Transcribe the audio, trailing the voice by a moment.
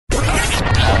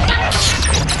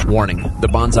Warning, the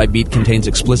Bonsai Beat contains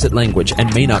explicit language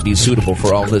and may not be suitable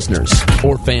for all listeners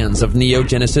or fans of Neo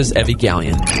Genesis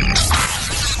Evangelion.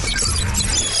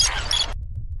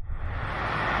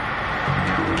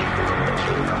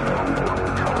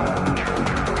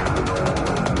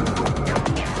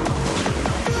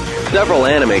 Several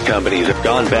anime companies have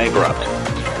gone bankrupt.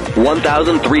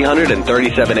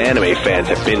 1,337 anime fans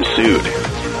have been sued.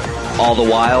 All the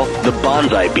while, the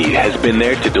Bonsai Beat has been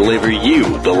there to deliver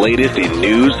you the latest in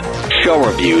news, show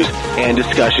reviews, and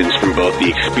discussions from both the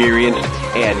experienced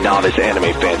and novice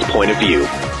anime fans' point of view.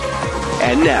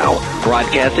 And now,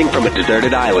 broadcasting from a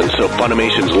deserted island so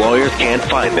Funimation's lawyers can't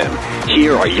find them,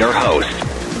 here are your hosts,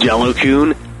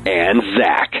 Jello-kun and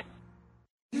Zach.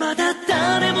 まだ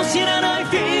誰も知らない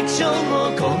フィクション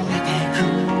を超えてく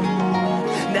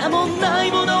名もな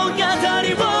い物語を開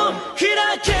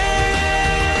け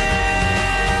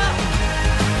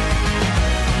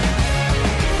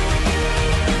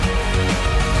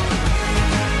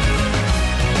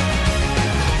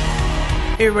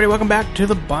Hey everybody, welcome back to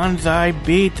the Bonsai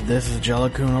Beat. This is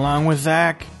Jello-kun along with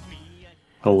Zach.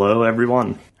 Hello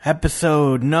everyone.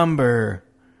 Episode number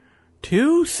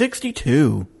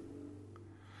 262.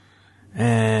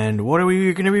 And what are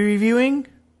we going to be reviewing?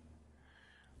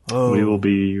 Oh, We will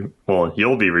be, well,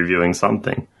 you'll be reviewing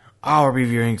something. I'll be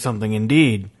reviewing something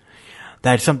indeed.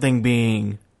 That something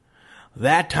being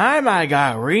that time I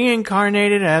got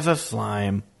reincarnated as a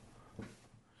slime.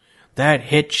 That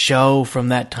hit show from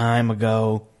that time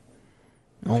ago.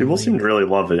 People seem to really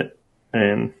love it.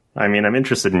 And, I mean, I'm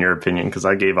interested in your opinion because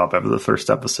I gave up after the first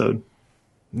episode.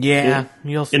 Yeah,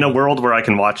 you'll see. In a world where I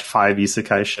can watch 5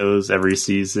 isekai shows every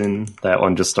season, that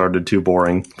one just started too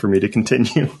boring for me to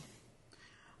continue.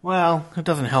 Well, it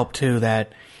doesn't help, too,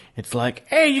 that it's like,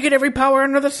 hey, you get every power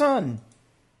under the sun.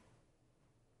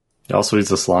 Also,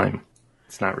 he's a slime.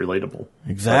 It's not relatable.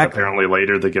 Exactly. But apparently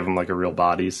later they give him, like, a real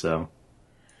body, so...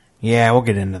 Yeah, we'll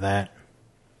get into that.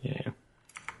 Yeah.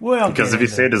 Well, because if you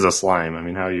say it as a slime, I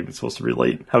mean, how are you supposed to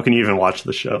relate? How can you even watch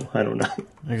the show? I don't know.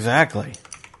 Exactly.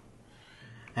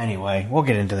 Anyway, we'll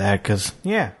get into that, because,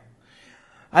 yeah.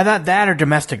 I thought that or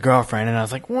Domestic Girlfriend, and I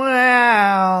was like,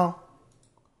 well...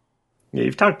 Yeah,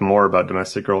 you've talked more about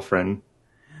Domestic Girlfriend,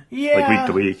 Yeah. like week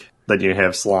to week, than you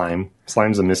have Slime.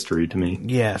 Slime's a mystery to me.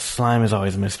 Yeah, Slime is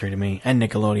always a mystery to me. And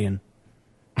Nickelodeon.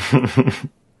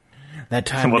 That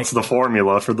time... What's the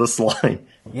formula for the slime?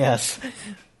 Yes.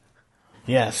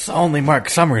 Yes, only Mark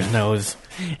Summers knows.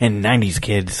 And 90s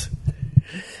kids.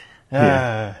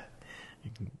 Yeah.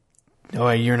 Oh,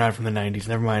 you're not from the 90s.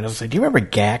 Never mind. I was like, do you remember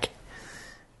Gak?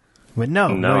 But no,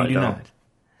 No, you do I don't. not.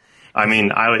 I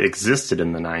mean, I existed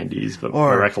in the 90s, but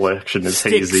my recollection is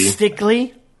hazy.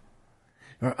 Stickly?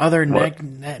 Or other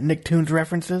Nicktoons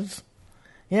references?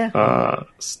 Yeah.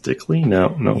 Stickly?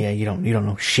 No. Yeah, you don't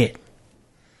know shit.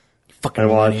 Fucking I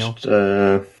millennial. watched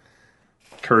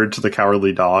Courage the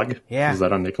Cowardly Dog. Yeah. Is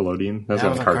that on Nickelodeon? That's that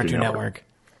on was on Cartoon Network.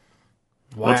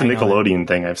 What's a Why, I know Nickelodeon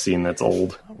thing I've seen that's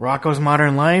old? that. Rocko's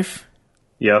Modern Life?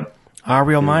 Yep. Our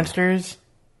Real Monsters?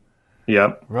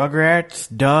 Yep. Rugrats?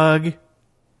 Doug?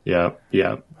 Yep.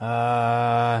 There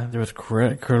was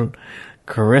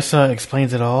Carissa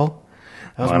Explains It All.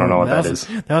 That was I don't know what that is.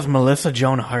 That was Melissa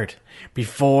Joan Hart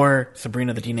before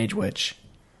Sabrina the Teenage Witch.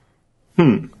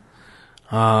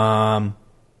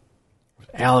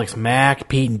 Alex Mack,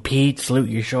 Pete and Pete, Salute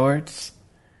Your Shorts.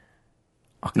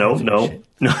 No. Shit.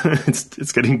 No,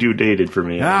 it's getting too dated for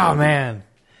me. Oh man,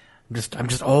 I'm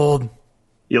just old.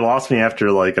 You lost me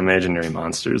after, like, Imaginary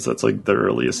Monsters. That's, like, the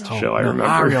earliest show I remember.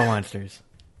 Our Real Monsters.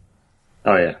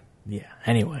 Oh, yeah. Yeah.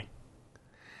 Anyway,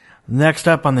 next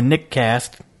up on the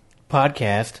Nickcast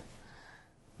podcast.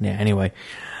 Yeah. Anyway,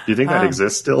 Do you think that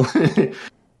exists still?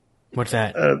 what's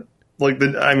that?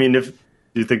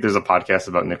 Do you think there's a podcast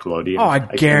about Nickelodeon? Oh, I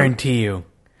guarantee you.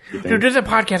 Dude, there's a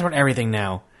podcast about everything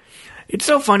now. It's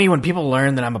so funny when people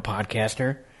learn that I'm a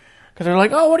podcaster. Because they're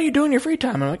like, oh, what do you do in your free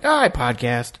time? I'm like, oh, I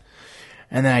podcast.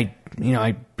 And then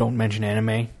I don't mention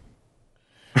anime.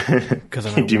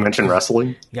 Do you mention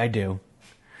wrestling? Yeah, I do.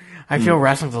 I feel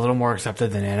wrestling's a little more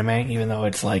accepted than anime, even though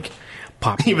it's like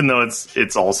pop. Even though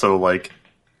it's also, like,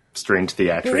 strange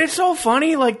theatrics. Dude, it's so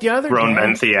funny. Like the other Grown day,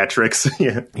 men theatrics.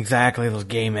 Yeah. exactly, those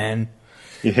gay men.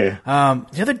 Yeah.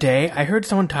 The other day, I heard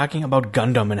someone talking about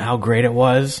Gundam and how great it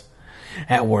was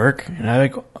at work, and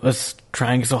I was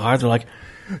trying so hard. They're like,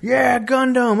 "Yeah,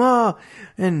 Gundam!"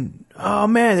 And oh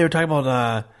man, they were talking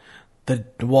about the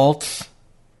Waltz,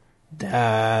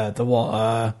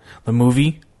 the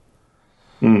movie,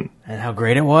 and how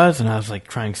great it was. And I was like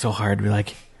trying so hard to be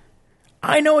like,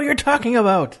 "I know what you're talking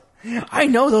about. I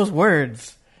know those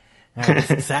words." And I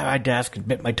sat at my desk and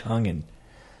bit my tongue and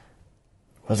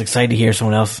was excited to hear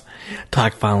someone else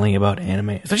talk finally about anime,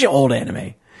 especially old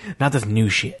anime, not this new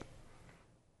shit.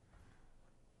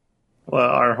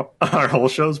 Well, our whole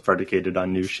show's predicated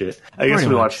on new shit. I guess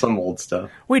we watch some old stuff.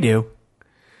 We do.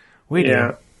 We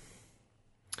do.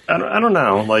 I don't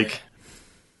know. Like,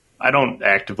 I don't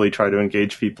actively try to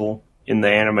engage people in the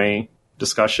anime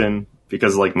discussion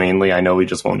because, like, mainly I know we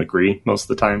just won't agree most of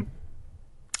the time.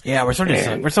 Yeah, we're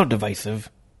so divisive.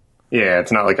 Yeah,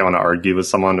 it's not like I want to argue with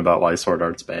someone about why Sword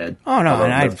Art's bad. Oh, no,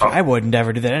 and I wouldn't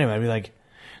ever do that anyway. I'd be like,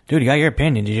 dude, you got your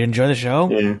opinion. Did you enjoy the show?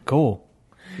 Yeah. Cool.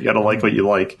 You gotta like what you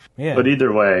like. Yeah. But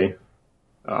either way,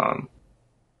 I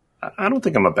don't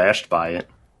think I'm abashed by it.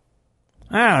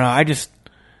 I don't know.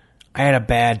 I had a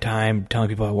bad time telling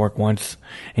people at work once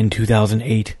in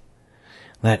 2008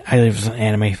 that I was an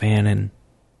anime fan, and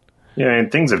yeah, and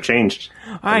things have changed.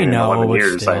 I know, 11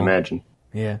 years, still. I imagine.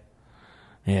 Yeah.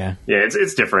 Yeah,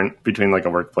 it's different between like a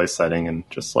workplace setting and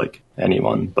just like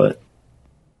anyone, but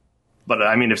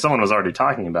I mean, if someone was already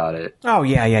talking about it, oh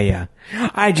yeah.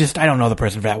 I don't know the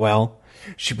person that well.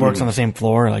 She works on the same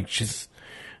floor. Like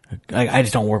I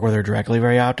just don't work with her directly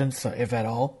very often, so if at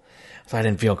all. So I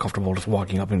didn't feel comfortable just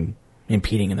walking up and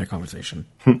impeding in their conversation.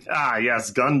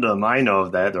 Yes, Gundam. I know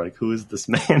of that. They're like, who is this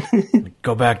man?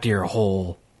 Go back to your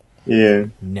whole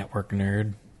network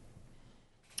nerd.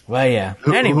 Well, yeah.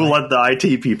 Anyway. Who let the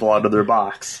IT people out of their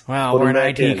box? Well, we're an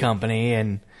IT company,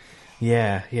 and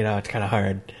yeah, it's kind of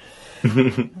hard.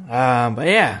 But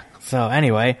yeah. So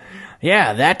anyway,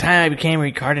 yeah, that time I became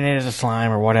reincarnated as a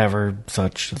slime or whatever.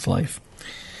 Such is life.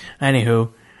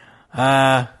 Anywho,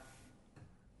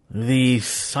 the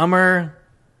summer,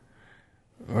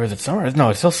 or is it summer? No,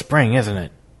 it's still spring, isn't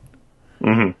it?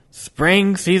 Mm-hmm.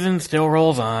 Spring season still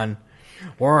rolls on.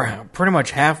 We're pretty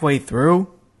much halfway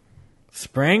through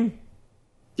spring.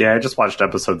 Yeah, I just watched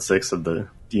episode 6 of the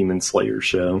Demon Slayer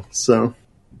show, so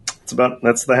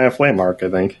that's the halfway mark, I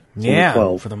think. It's yeah,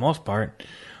 12. for the most part.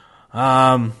 What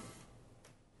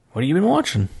have you been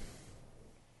watching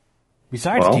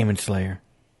besides Demon Slayer?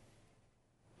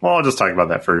 Well, I'll just talk about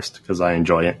that first because I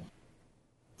enjoy it.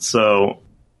 So,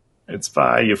 it's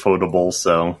by Ufotable,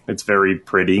 so it's very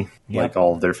pretty, like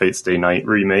all of their Fate Stay Night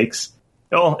remakes.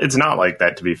 Well, it's not like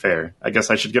that, to be fair. I guess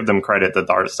I should give them credit that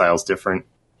the art style's different.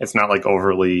 It's not like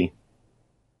overly...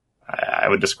 I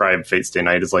would describe Fate Stay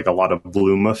Night as like a lot of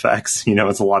bloom effects.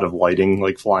 It's a lot of lighting,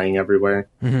 like flying everywhere.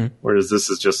 Mm-hmm. Whereas this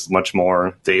is just much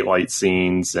more daylight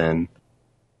scenes and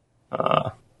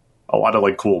a lot of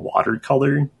like cool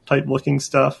watercolor type looking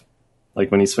stuff. Like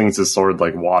when he swings his sword,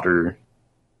 like water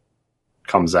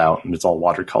comes out and it's all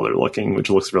watercolor looking, which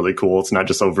looks really cool. It's not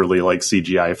just overly like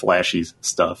CGI flashy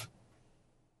stuff.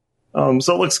 So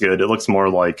it looks good. It looks more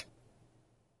like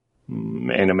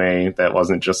anime that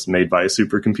wasn't just made by a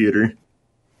supercomputer,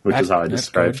 which is how I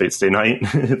describe Fate Stay Night.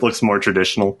 It looks more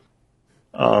traditional,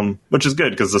 which is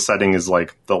good because the setting is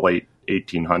like the late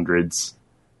 1800s.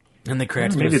 And the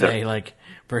credits maybe say like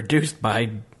produced by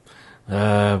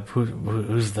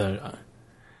who's the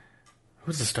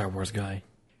Star Wars guy?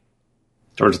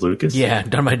 George Lucas? Yeah,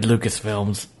 done by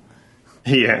Lucasfilms.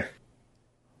 Yeah.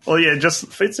 Well, yeah, just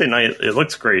Fate Stay Night, it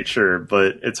looks great, sure,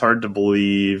 but it's hard to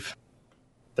believe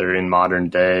they're in modern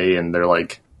day and they're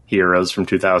like heroes from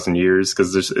 2,000 years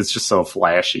because it's just so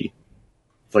flashy.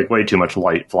 It's like way too much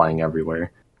light flying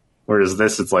everywhere. Whereas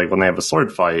this, it's like when they have a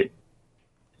sword fight,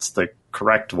 it's the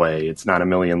correct way. It's not a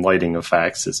million lighting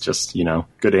effects. It's just,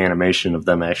 good animation of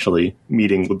them actually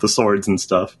meeting with the swords and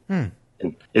stuff. And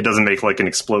it doesn't make like an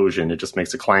explosion. It just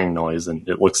makes a clang noise and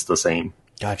it looks the same.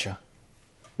 Gotcha.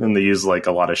 And they use like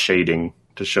a lot of shading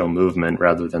to show movement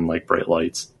rather than like bright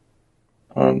lights.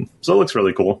 So it looks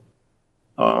really cool.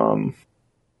 And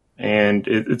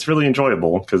it's really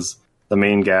enjoyable because the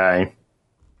main guy,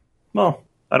 well,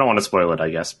 I don't want to spoil it, I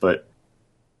guess, but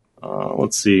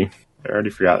let's see. I already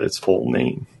forgot its full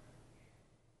name.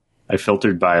 I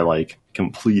filtered by like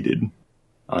completed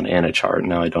on Anachart.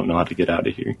 Now I don't know how to get out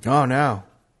of here. Oh, no.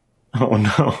 Oh,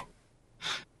 no.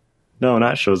 No,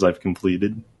 not shows I've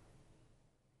completed.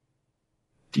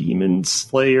 Demon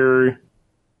Slayer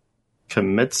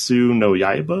Kimetsu no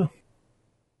Yaiba.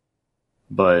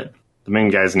 But the main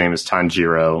guy's name is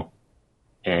Tanjiro,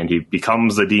 and he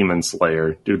becomes a Demon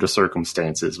Slayer due to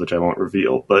circumstances, which I won't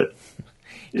reveal, but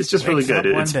it's just really good.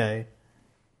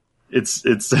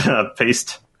 It's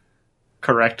paced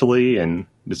correctly, and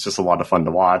it's just a lot of fun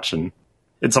to watch, and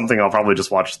it's something I'll probably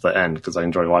just watch to the end because I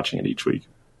enjoy watching it each week.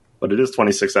 But it is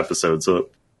 26 episodes, so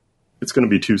it's going to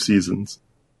be 2 seasons.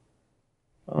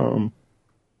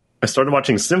 I started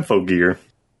watching Symphogear.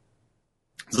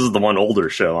 This is the one older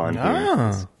show on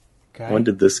here. Okay. When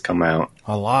did this come out?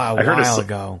 A while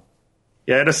ago.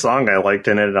 Yeah, I had a song I liked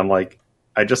in it, and I'm like,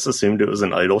 I just assumed it was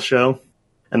an idol show.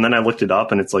 And then I looked it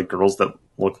up, and it's like girls that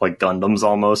look like Gundams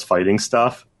almost fighting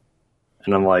stuff.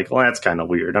 And I'm like, well, that's kind of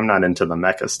weird. I'm not into the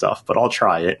mecha stuff, but I'll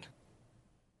try it.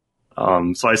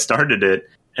 So I started it,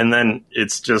 and then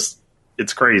it's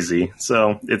crazy.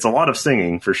 So it's a lot of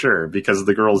singing for sure, because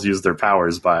the girls use their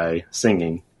powers by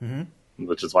singing,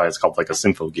 which is why it's called like a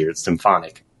symphogear. It's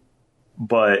symphonic.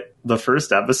 But the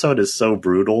first episode is so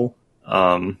brutal.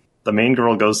 The main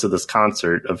girl goes to this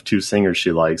concert of two singers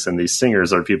she likes, and these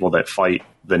singers are people that fight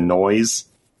the noise,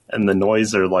 and the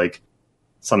noise are like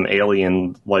some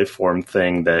alien life form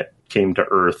thing that came to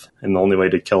Earth, and the only way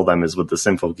to kill them is with the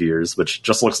symphogears, which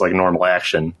just looks like normal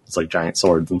action. It's like giant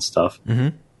swords and stuff.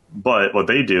 But what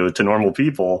they do to normal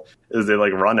people is they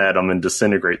like run at them and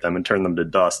disintegrate them and turn them to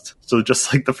dust. So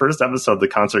just like the first episode, the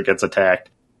concert gets attacked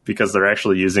because they're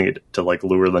actually using it to like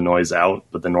lure the noise out,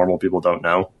 but the normal people don't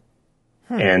know.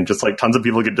 And just like tons of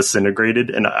people get disintegrated.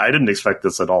 And I didn't expect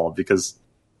this at all, because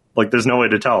like there's no way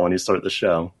to tell when you start the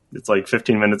show. It's like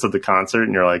 15 minutes of the concert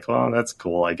and you're like, well, that's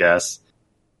cool, I guess.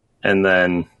 And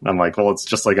then I'm like, well, it's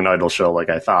just like an idol show like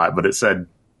I thought. But it said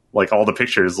like all the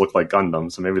pictures look like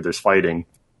Gundam, so maybe there's fighting.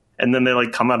 And then they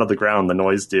like come out of the ground, the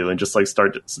noise do, and just like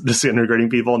start disintegrating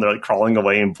people, and they're like crawling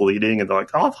away and bleeding, and they're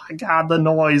like, oh my god, the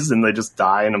noise, and they just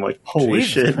die, and I'm like, holy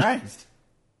shit. Christ.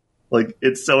 Like,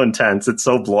 it's so intense. It's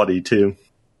so bloody, too.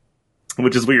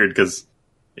 Which is weird, because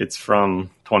it's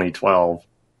from 2012,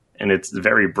 and it's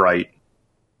very bright.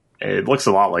 It looks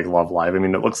a lot like Love Live. I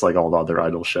mean, it looks like all the other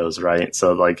idol shows, right?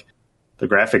 So, like, the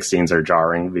graphic scenes are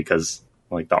jarring, because,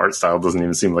 like, the art style doesn't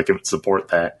even seem like it would support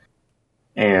that.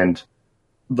 And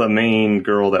the main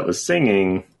girl that was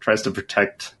singing tries to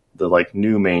protect the, like,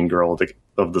 new main girl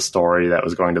of the story that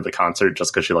was going to the concert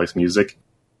just because she likes music.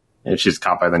 And she's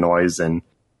caught by the noise, and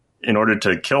in order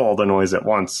to kill all the noise at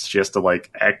once, she has to, like,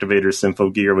 activate her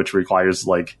symphogear, which requires,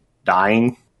 like,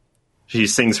 dying. She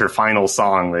sings her final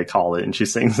song, they call it, and she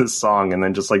sings this song and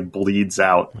then just, like, bleeds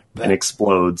out and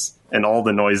explodes, and all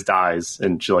the noise dies,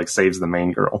 and she, like, saves the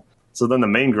main girl. So then the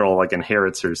main girl, like,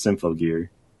 inherits her symphogear.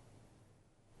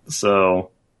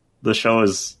 So the show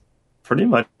is pretty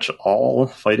much all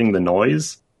fighting the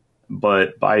noise,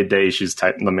 but by day, she's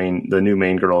the new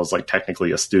main girl is, like,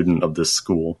 technically a student of this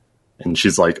school. And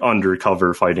she's, like,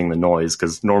 undercover fighting the noise,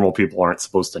 because normal people aren't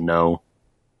supposed to know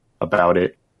about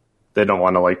it. They don't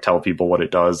want to, like, tell people what it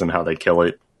does and how they kill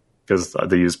it, because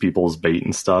they use people as bait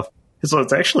and stuff. So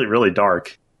it's actually really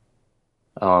dark.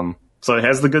 So it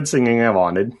has the good singing I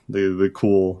wanted, the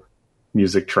cool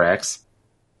music tracks.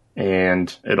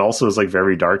 And it also is, like,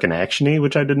 very dark and action-y,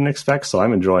 which I didn't expect, so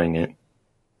I'm enjoying it.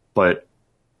 But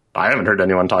I haven't heard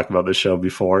anyone talk about this show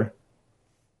before.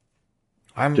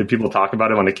 Did people talk about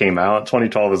it when it came out?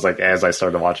 2012 was like as I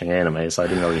started watching anime, so I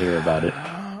didn't really hear about it.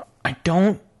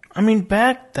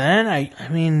 Back then, I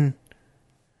mean,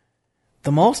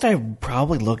 the most I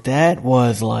probably looked at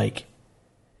was like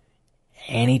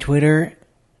Twitter,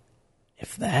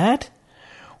 if that,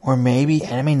 or maybe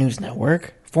Anime News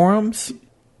Network forums.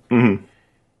 Mm-hmm.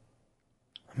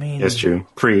 I mean, that's true.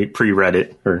 Pre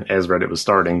Reddit, or as Reddit was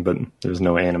starting, but there's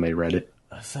no anime Reddit.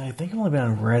 So I think I've only been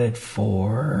on Reddit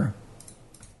for,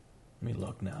 let me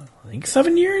look now, I think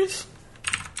 7 years?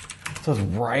 So it's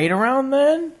right around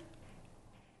then?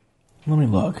 Let me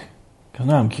look, because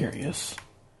now I'm curious.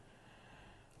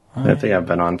 I think I've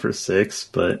been on for 6,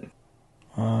 but it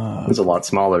was a lot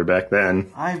smaller back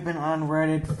then. I've been on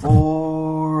Reddit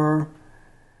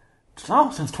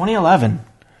since 2011.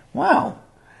 Wow.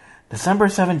 December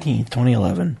 17th,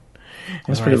 2011.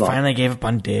 That's pretty long. I finally gave up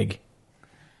on Dig.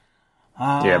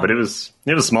 Yeah, but it was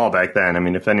small back then. I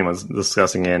mean, if anyone's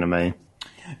discussing anime,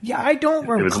 yeah, I don't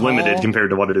recall. It was limited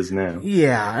compared to what it is now.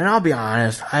 Yeah, and I'll be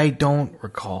honest, I don't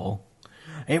recall.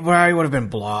 It probably would have been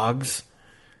blogs.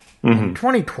 Mm-hmm. In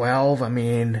 2012, I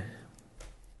mean,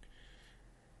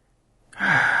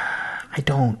 I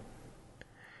don't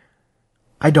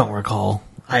recall.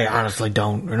 I honestly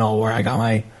don't know where I got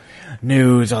my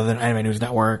news other than Anime News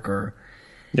Network or.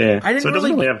 Yeah, so it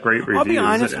doesn't really have great reviews. I'll be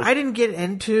honest, I didn't get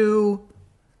into.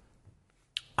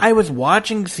 I was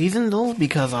watching seasonals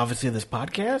because obviously of this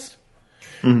podcast,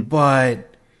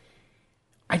 but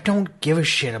I don't give a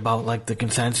shit about like the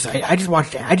consensus. I just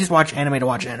watch anime to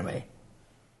watch anime.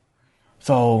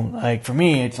 So like for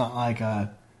me, it's not like oh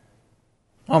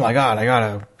my god, I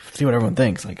gotta see what everyone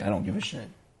thinks. Like I don't give a shit.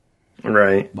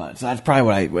 Right. But so that's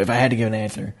probably what if I had to give an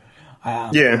answer. I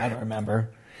don't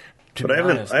remember. But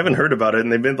I haven't heard about it,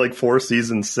 and they've been like 4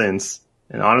 seasons since.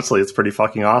 And honestly, it's pretty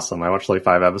fucking awesome. I watched like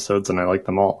 5 episodes, and I like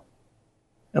them all.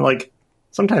 And like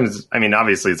sometimes, I mean,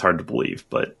 obviously it's hard to believe,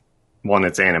 but one,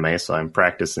 it's anime, so I'm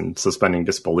practicing suspending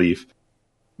disbelief.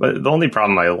 But the only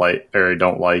problem I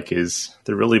don't like is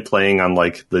they're really playing on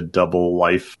like the double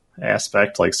life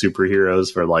aspect, like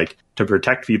superheroes, where like to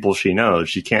protect people she knows,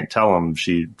 she can't tell them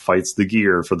she fights the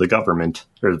gear for the government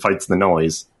or fights the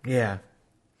noise. Yeah.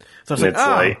 So it's And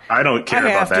like, I don't care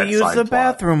about that. I have to use the plot.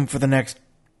 bathroom for the next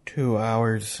 2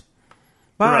 hours.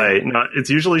 Bye. Right. No,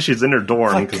 it's usually she's in her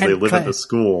dorm because they live at the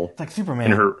school. It's like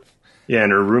Superman.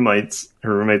 And her roommate's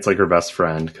like her best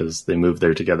friend because they moved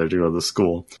there together to go to the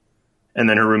school. And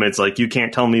then her roommate's like, you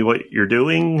can't tell me what you're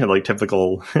doing, and like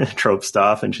typical trope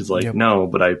stuff. And she's like, no,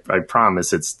 but I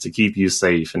promise it's to keep you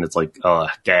safe. And it's like,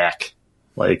 gack.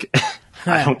 Like,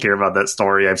 I don't care about that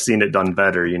story. I've seen it done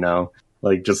better, you know?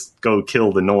 Like, just go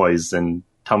kill the noise and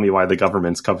tell me why the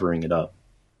government's covering it up.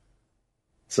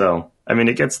 So, I mean,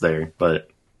 it gets there, but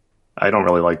I don't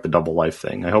really like the double life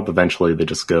thing. I hope eventually they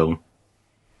just go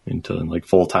into like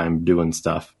full-time doing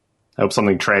stuff. I hope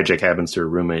something tragic happens to her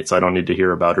roommate, so I don't need to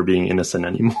hear about her being innocent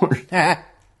anymore.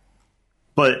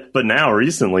 But now,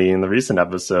 recently, in the recent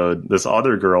episode, this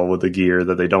other girl with the gear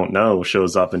that they don't know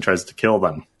shows up and tries to kill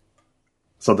them.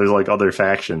 So there's like other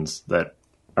factions that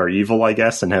are evil, I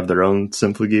guess, and have their own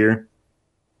symphogear.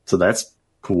 So that's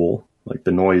cool. Like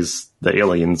the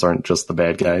aliens aren't just the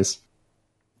bad guys.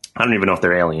 I don't even know if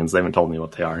they're aliens. They haven't told me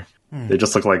what they are. They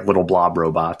just look like little blob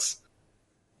robots.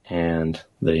 And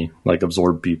they like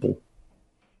absorb people.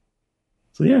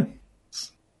 So yeah,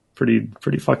 it's pretty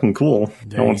fucking cool.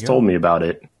 No one's told me about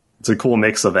it. It's a cool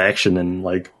mix of action and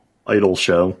like idol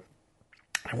show.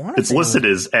 It's listed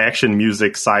as action,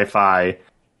 music, sci-fi,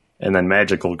 and then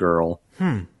magical girl.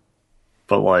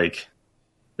 But like,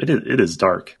 it is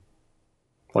dark.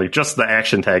 Like just the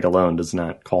action tag alone does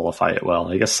not qualify it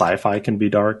well. I guess sci-fi can be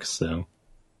dark, so.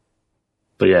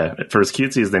 But yeah, for as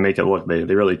cutesy as they make it look, they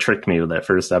really tricked me with that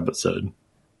first episode.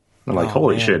 I'm like,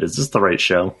 holy shit, is this the right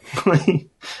show?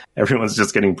 Everyone's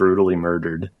just getting brutally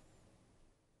murdered.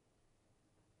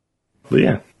 But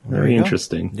yeah, very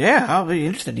interesting. Yeah, I'll be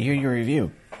interested to hear your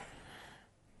review.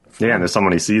 Yeah, and there's so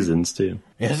many seasons, too.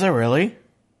 Is there really?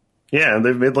 Yeah,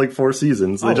 they've made like 4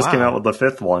 seasons. They just came out with the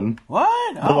 5th one.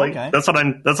 What? But like, okay. That's what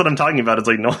I'm talking about. It's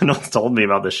like no one's told me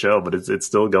about the show, but it's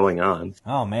still going on.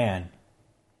 Oh, man.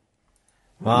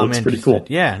 Well, Looks pretty cool.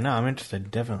 Yeah, no, I'm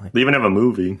interested, definitely. They even have a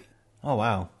movie. Oh,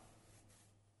 wow.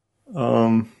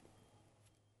 And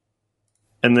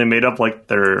they made up like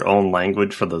their own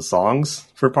language for the songs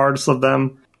for parts of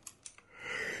them.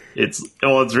 It's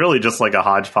really just like a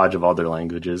hodgepodge of other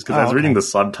languages. Because I was reading the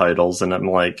subtitles and I'm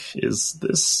like, is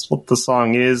this what the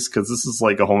song is? Because this is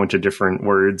like a whole bunch of different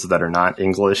words that are not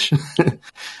English.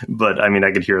 But I mean,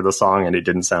 I could hear the song and it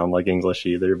didn't sound like English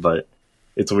either. But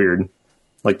it's weird.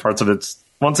 Like parts of it's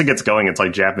once it gets going, it's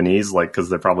like Japanese, like because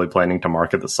they're probably planning to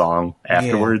market the song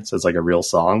afterwards as like a real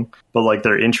song. But like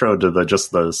their intro to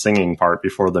the singing part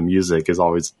before the music is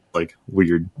always like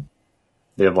weird.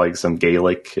 They have like some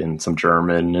Gaelic and some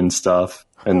German and stuff,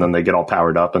 and then they get all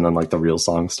powered up, and then like the real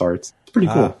song starts. It's pretty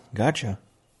cool. Gotcha.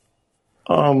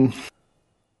 And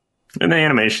the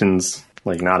animation's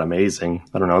like not amazing.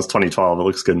 I don't know. It's 2012. It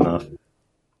looks good enough.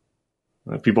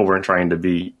 People weren't trying to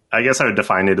be. I guess I would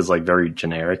define it as like very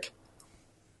generic.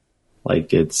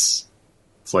 Like it's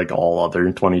like all other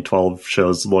 2012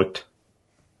 shows looked.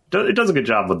 It does a good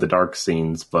job with the dark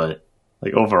scenes, but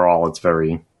like overall, it's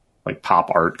very like pop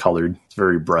art colored. It's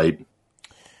very bright.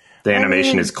 The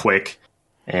animation is quick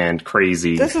and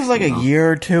crazy. This is like a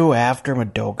year or two after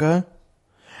Madoka.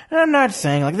 And I'm not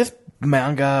saying like this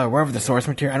manga or wherever the source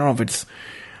material. I don't know if it's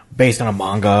based on a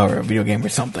manga or a video game or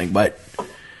something, but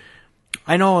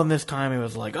I know in this time it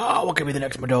was like, oh, what could be the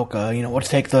next Madoka? You know, let's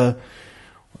take an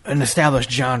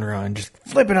established genre and just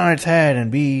flip it on its head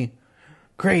and be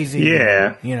crazy.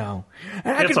 Yeah. You know.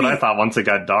 And that's what I thought once it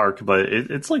got dark, but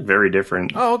it's like very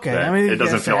different. Oh, okay. I mean, it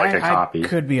doesn't feel like a copy. I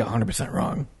could be 100%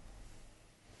 wrong.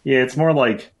 Yeah, it's more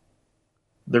like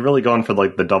they're really going for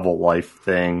like the double life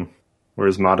thing,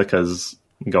 whereas Madoka's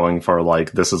going for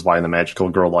like, this is why the magical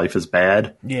girl life is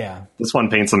bad. Yeah. This one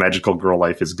paints the magical girl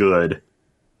life is good,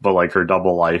 but like her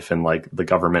double life and like the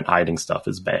government hiding stuff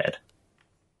is bad.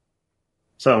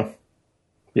 So,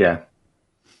 yeah.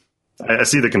 I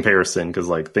see the comparison because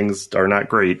like things are not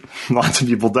great. Lots of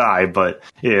people die, but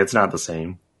yeah, it's not the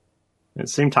same. At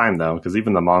the same time though, because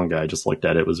even the manga I just looked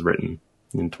at, it was written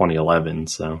in 2011,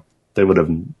 so they would have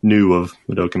knew of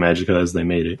Madoka Magica as they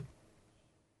made it.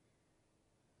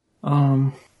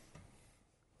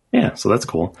 Yeah, so that's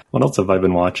cool. What else have I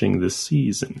been watching this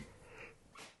season?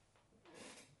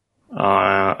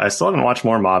 I still haven't watched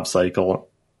more Mob Psycho,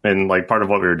 and like part of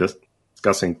what we were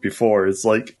discussing before is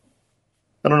like,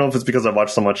 I don't know if it's because I've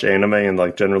watched so much anime and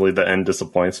like generally the end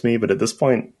disappoints me, but at this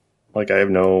point, like I have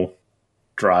no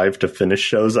drive to finish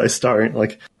shows I start.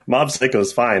 Like, Mob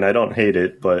Psycho's fine. I don't hate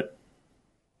it, but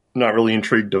I'm not really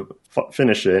intrigued to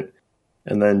finish it.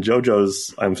 And then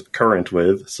JoJo's I'm current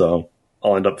with, so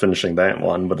I'll end up finishing that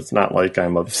one, but it's not like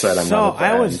I'm upset I'm not a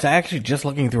fan. I was actually just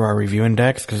looking through our review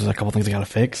index because there's a couple things I gotta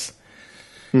fix.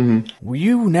 Mm-hmm.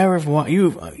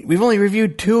 We've only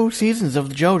reviewed 2 seasons of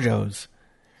the JoJo's.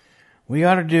 We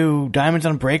ought to do Diamonds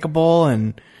Unbreakable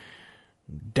and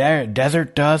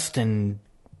Desert Dust and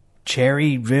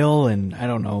Cherryville and I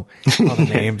don't know all the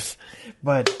names,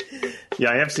 but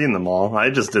yeah, I have seen them all.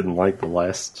 I just didn't like the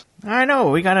last. I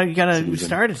know you gotta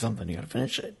start at something. You gotta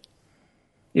finish it.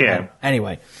 Yeah.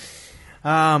 Anyway,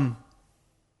 no,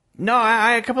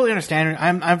 I completely understand.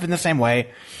 I'm in the same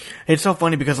way. It's so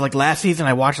funny because like last season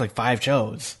I watched like 5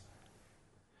 shows,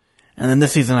 and then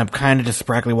this season I'm kind of just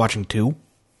sporadically watching 2,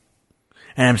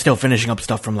 and I'm still finishing up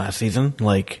stuff from last season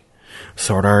like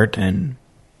Sword Art and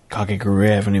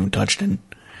Kakegurui. I haven't even touched in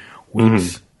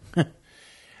weeks. Mm-hmm.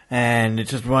 And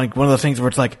it's just like one of those things where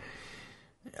it's like,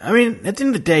 I mean, at the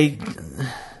end of the day,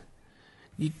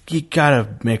 you gotta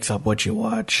mix up what you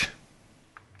watch.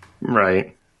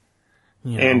 Right.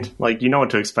 You know. And, like, you know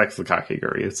what to expect with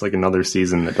Kakegurui. It's like another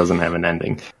season that doesn't have an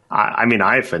ending. I mean,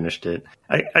 I finished it.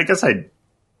 I guess I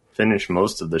finished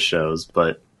most of the shows,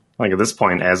 but, like, at this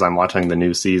point, as I'm watching the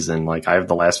new season, like, I have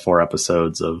the last 4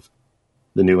 episodes of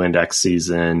the new Index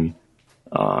season,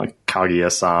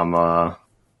 Kaguya-sama,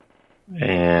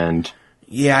 and...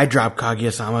 Yeah, I dropped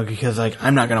Kaguya-sama because, like,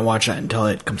 I'm not gonna watch that until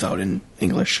it comes out in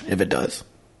English, if it does.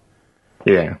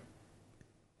 Yeah.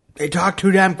 They talk too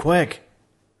damn quick.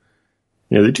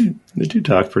 Yeah, they do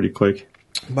talk pretty quick.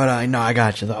 But, no, I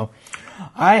got you, though.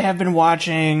 I have been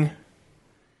watching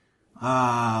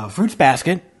Fruits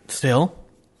Basket, still.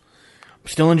 I'm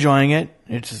still enjoying it.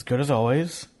 It's as good as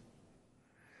always.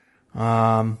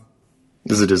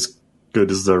 Is it as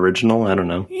good as the original? I don't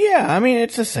know. Yeah, I mean,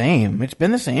 it's the same. It's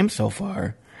been the same so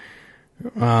far.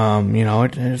 You know,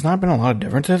 there's not been a lot of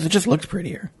differences. It just looks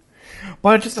prettier.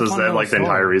 But it's just so is that like the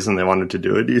entire reason they wanted to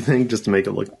do it, do you think? Just to make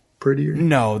it look prettier?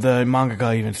 No, the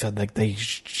mangaka even said like they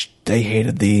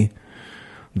hated the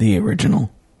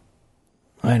original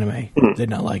anime. Did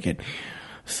not like it.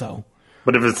 So.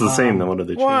 But if it's the same, then what do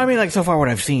they change? Well, I mean, like, so far what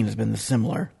I've seen has been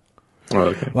similar. Oh,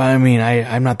 okay. Well, I mean,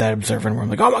 I'm not that observant where I'm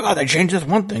like, oh my god, they changed this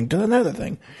one thing to another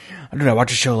thing. I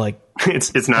watch a show like...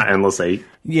 It's not Endless 8.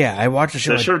 Yeah, I watched a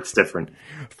show The shirt's different.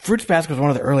 Fruits Basket was one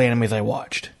of the early animes I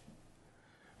watched.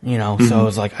 You know, so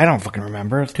it's like, I don't fucking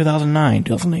remember. It's 2009,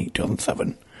 2008,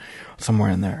 2007.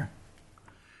 Somewhere in there.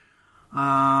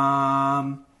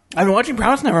 I've been watching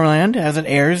Promised Neverland as it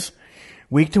airs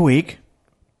week to week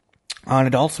on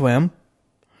Adult Swim.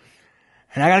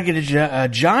 And I gotta get a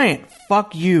giant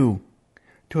fuck you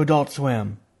to Adult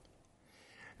Swim.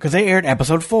 Because they aired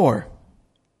episode 4.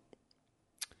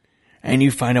 And you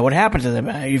find out what happens to them.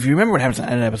 If you remember what happens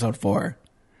in episode 4,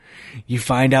 you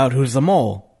find out who's the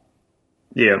mole.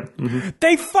 Yeah. Mm-hmm.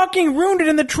 They fucking ruined it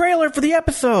in the trailer for the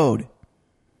episode.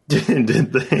 Did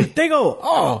they? They go,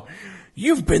 oh,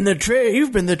 you've been the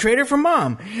traitor for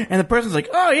Mom. And the person's like,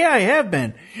 oh yeah, I have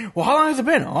been. Well, how long has it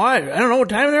been? Oh, I don't know what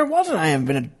time there was, and I haven't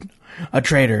been a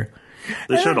traitor.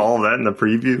 They showed all of that in the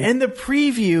preview? In the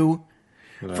preview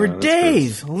for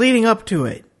days leading up to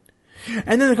it.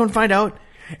 And then they come find out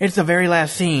it's the very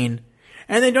last scene.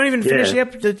 And they don't even finish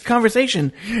the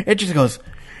conversation. It just goes,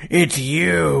 it's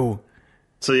you.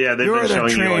 So yeah, they've You're been showing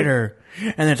the traitor.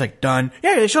 And then it's like, done.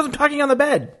 Yeah, they show them talking on the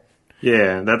bed.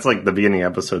 Yeah, that's like the beginning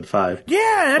of episode 5. Yeah,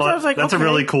 that's what I was like, that's okay. a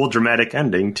really cool dramatic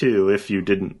ending too. If you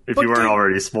weren't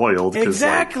already spoiled.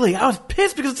 Exactly. Like, I was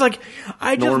pissed because it's like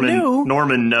I just knew.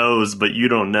 Norman knows, but you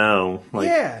don't know. Like,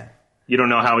 yeah. You don't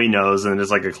know how he knows, and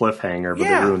it's like a cliffhanger, but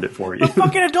they ruined it for you. But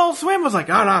fucking Adult Swim was like,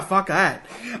 oh no, fuck that.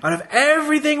 Out of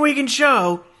everything we can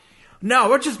show, no,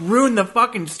 we'll just ruin the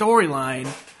fucking storyline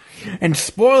and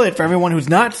spoil it for everyone who's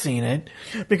not seen it,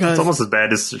 because it's almost as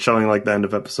bad as showing like the end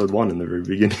of episode 1 in the very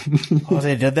beginning. Oh,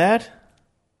 they did that?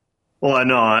 Well, I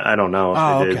don't know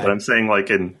if they did, but I'm saying like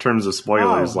in terms of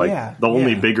spoilers, the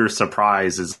only bigger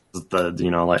surprise is the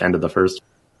like end of the first.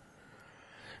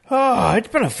 Oh, it's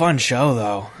been a fun show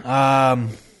though. Yeah,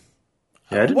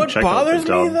 I didn't what check bothers out the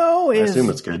dub. me though is I assume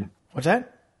it's good. What's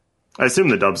that? I assume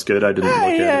the dub's good. I didn't look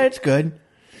at it. Yeah, it's good.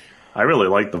 I really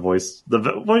like the voice. The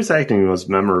voice acting was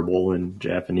memorable in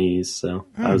Japanese, so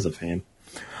I was a fan.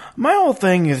 My whole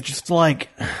thing is just like,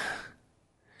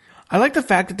 I like the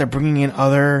fact that they're bringing in the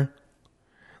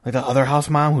other house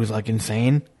mom who's like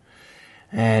insane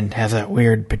and has that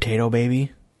weird potato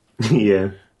baby.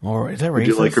 Yeah. Or is that racist? Would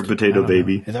you like her potato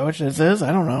baby? Know. Is that what this is?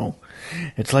 I don't know.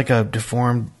 It's like a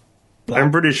deformed...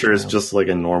 I'm pretty sure it's just like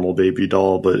a normal baby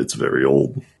doll, but it's very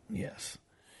old. Yes.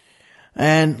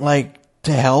 and like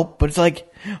to help, but it's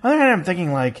like on the other hand, I'm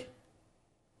thinking like,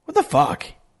 what the fuck?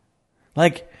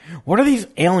 Like, what are these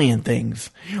alien things?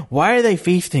 Why are they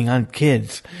feasting on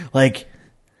kids? Like,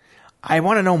 I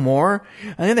want to know more.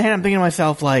 On the other hand, I'm thinking to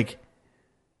myself like,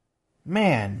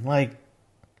 man, like,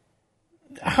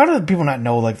 how do people not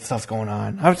know like stuff's going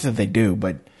on? Obviously they do,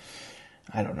 but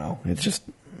I don't know. It's just,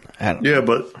 I don't know. Yeah,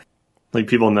 but like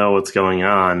people know what's going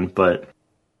on, but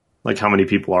like how many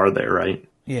people are there, right?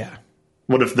 Yeah.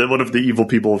 What if the evil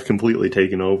people have completely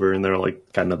taken over and they're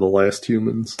like kind of the last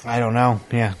humans? I don't know.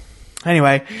 Yeah.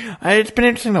 Anyway, it's been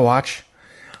interesting to watch.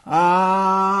 Do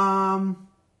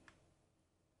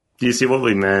you see what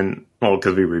we meant? Well,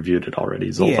 because we reviewed it already,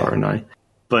 Zoldar and I.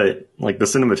 But like the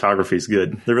cinematography is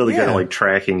good. They're really good at like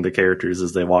tracking the characters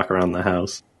as they walk around the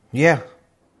house. Yeah.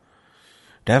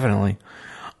 Definitely.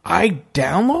 I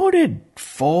downloaded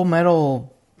Full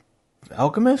Metal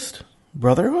Alchemist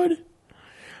Brotherhood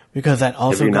because that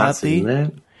also Have you got not seen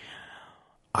that?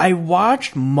 I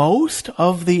watched most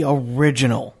of the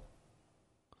original.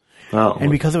 Oh,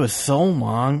 And because it was so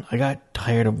long, I got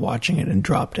tired of watching it and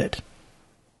dropped it.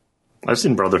 I've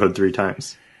seen Brotherhood 3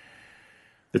 times.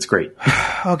 It's great.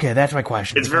 Okay, that's my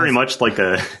question. It's very much like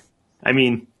a. I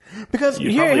mean, because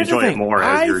you probably here's the enjoy it thing. more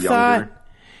as you're younger.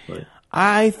 But.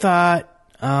 I thought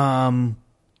I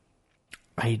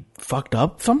fucked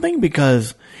up something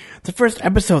because the first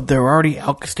episode they're already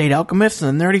state alchemists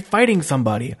and they're already fighting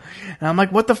somebody. And I'm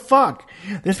like, what the fuck?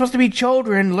 They're supposed to be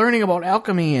children learning about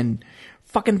alchemy and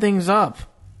fucking things up.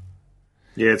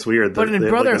 Yeah, it's weird. But in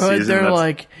Brotherhood, they're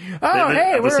like, oh,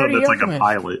 hey, we're already that's alchemists. like a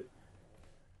pilot.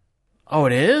 Oh,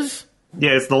 it is?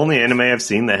 Yeah, it's the only anime I've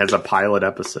seen that has a pilot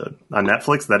episode. On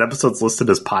Netflix, that episode's listed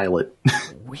as pilot.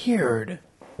 Weird.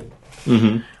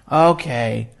 Mm-hmm.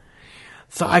 Okay.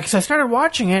 So I started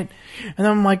watching it, and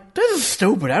I'm like, this is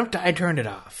stupid. I turned it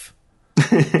off.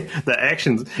 The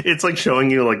actions, it's like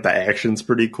showing you like the action's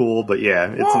pretty cool, but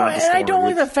yeah, it's not the and story. I don't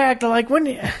like the fact that like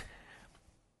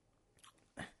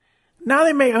now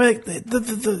they make like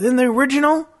in the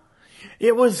original,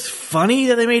 it was funny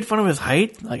that they made fun of his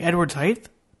height, like Edward's height.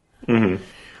 Mm-hmm.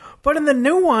 But in the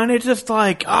new one, it's just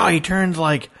like, oh, he turns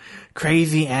like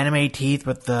crazy anime teeth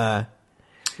with the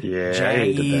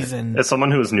jaggies and. As someone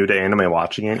who was new to anime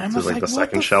watching it, this is like the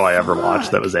second show I ever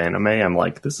watched that was anime. I'm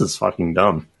like, this is fucking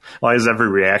dumb. Why is every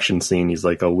reaction scene he's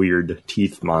like a weird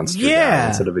teeth monster guy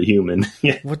instead of a human?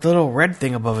 Yeah, with the little red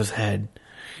thing above his head.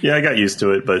 Yeah, I got used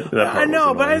to it, but I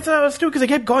know, but I thought it was stupid because I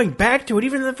kept going back to it,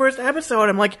 even in the first episode.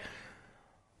 I'm like,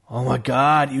 oh my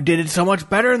god, you did it so much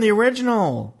better in the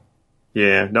original.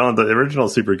 Yeah, no, the original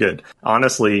is super good.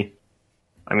 Honestly,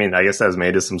 I mean, I guess that was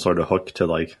made as some sort of hook to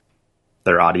like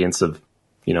their audience of,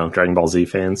 you know, Dragon Ball Z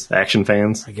fans, action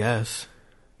fans. I guess.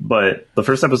 But the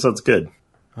first episode's good.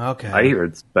 Okay. I hear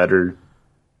it's better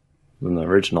than the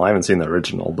original. I haven't seen the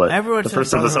original, but the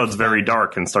first episode's very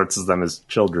dark and starts as them as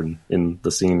children in the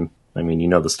scene. I mean, you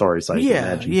know the story, so I can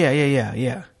imagine.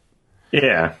 Yeah.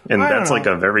 Yeah, and that's like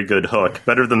a very good hook.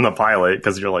 Better than the pilot,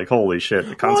 because you're like, holy shit,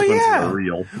 the consequences are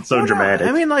real. It's so dramatic.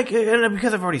 No. I mean, like,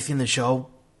 because I've already seen the show,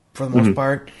 for the most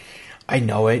part, I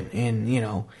know it, and, you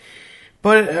know,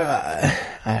 but I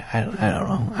don't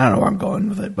know. I don't know where I'm going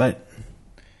with it, but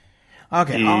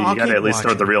okay, you gotta at least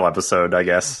start the real episode, I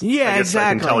guess. Yeah, I guess exactly.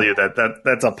 I can tell you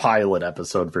that's a pilot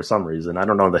episode for some reason. I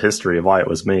don't know the history of why it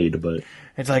was made, but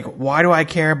it's like, why do I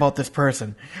care about this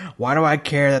person? Why do I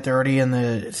care that they're already in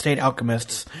the state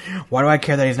alchemists? Why do I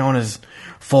care that he's known as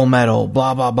Full Metal?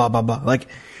 Blah blah blah blah blah. Like,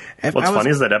 what's funny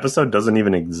is that episode doesn't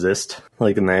even exist,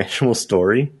 like in the actual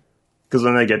story, because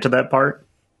when they get to that part,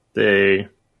 they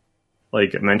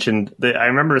like mentioned. I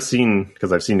remember a scene,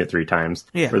 because I've seen it 3 times,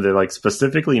 where they like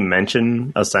specifically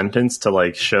mention a sentence to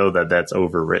like show that that's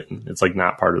overwritten. It's like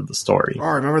not part of the story. Oh,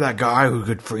 remember that guy who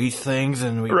could freeze things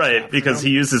and because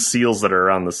he uses seals that are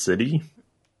around the city.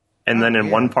 And then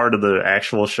in one part of the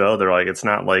actual show, they're like, it's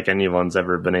not like anyone's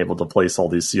ever been able to place all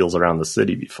these seals around the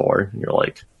city before. And you're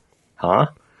like, huh?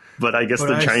 But I guess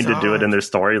they're trying to do it in their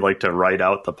story, like to write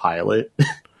out the pilot.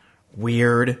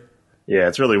 Weird. Yeah,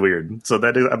 it's really weird. So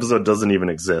that episode doesn't even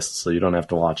exist, so you don't have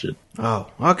to watch it. Oh,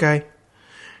 okay.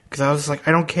 Because I was just like,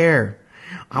 I don't care.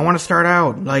 I want to start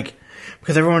out, like,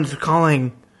 because everyone's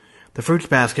calling the Fruits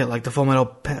Basket, like, the Full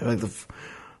Metal, like, the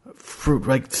fruit,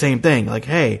 like, same thing. Like,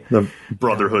 hey. The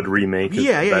Brotherhood remake is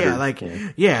better. Like,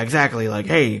 yeah, exactly. Like,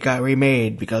 hey, it got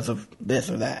remade because of this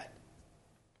or that.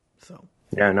 So.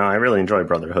 Yeah, no, I really enjoy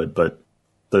Brotherhood, but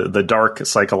the dark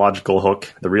psychological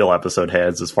hook the real episode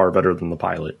has is far better than the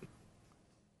pilot.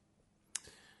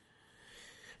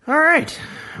 All right.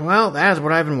 Well, that's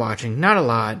what I've been watching. Not a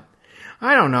lot.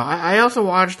 I don't know. I also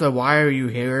watched the Why Are You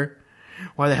Here?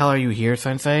 Why the Hell Are You Here,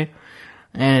 Sensei?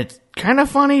 And it's kind of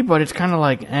funny, but it's kind of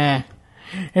like,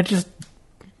 It's just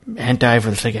hentai for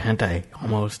the sake of hentai,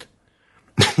 almost.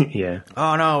 Yeah.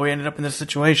 Oh no, we ended up in this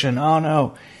situation. Oh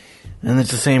no. And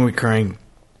it's the same recurring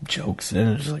jokes.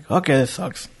 And it's like, okay, this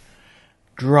sucks.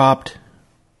 Dropped.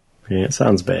 Yeah, it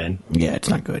sounds bad. Yeah, it's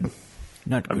not good.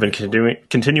 Not good. I've been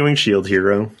continuing Shield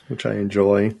Hero, which I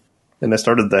enjoy. And I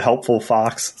started the Helpful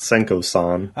Fox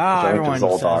Senko-san, which I like as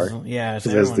Aldar. Yes.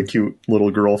 It has the cute little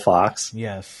girl fox.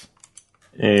 Yes.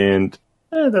 And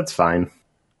that's fine.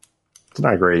 It's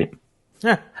not great.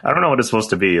 Yeah. I don't know what it's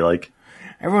supposed to be like.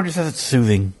 Everyone just says it's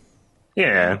soothing.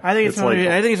 Yeah. I think it's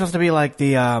supposed to be like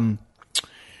the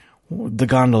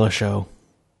Gondola show.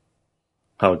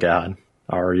 Oh God.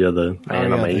 Aria the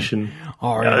animation.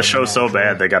 Aria the show's so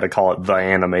bad they got to call it the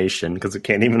animation because it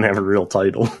can't even have a real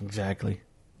title. Exactly.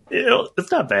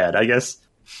 It's not bad, I guess.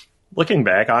 Looking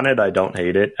back on it, I don't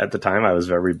hate it. At the time, I was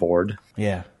very bored.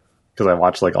 Yeah. Because I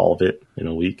watched like all of it in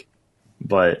a week.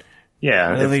 But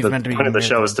yeah, if the point of the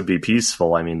show is to be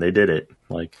peaceful, I mean, they did it.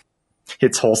 Like,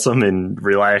 it's wholesome and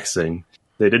relaxing.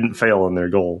 They didn't fail in their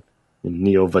goal in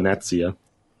Neo Venezia.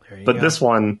 But this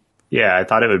one, yeah, I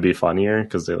thought it would be funnier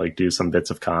because they like do some bits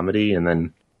of comedy, and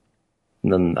then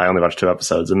I only watched 2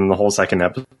 episodes, and then the whole second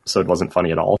episode wasn't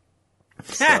funny at all.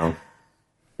 So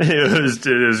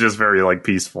it was just very like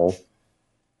peaceful.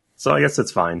 So I guess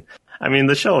it's fine. I mean,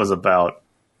 the show is about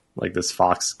like this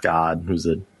fox god who's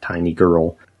a tiny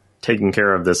girl taking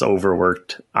care of this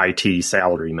overworked IT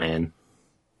salary man.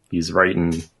 He's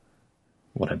writing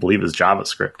what I believe is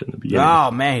JavaScript in the beginning.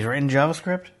 Oh man, he's writing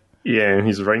JavaScript? Yeah,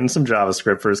 he's writing some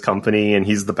JavaScript for his company, and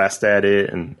he's the best at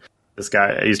it. And this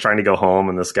guy, he's trying to go home,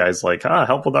 and this guy's like,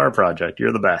 help with our project.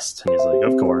 You're the best. And he's like,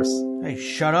 of course. Hey,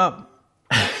 shut up.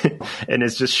 And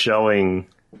it's just showing,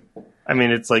 I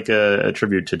mean, it's like a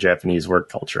tribute to Japanese work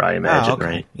culture, I imagine,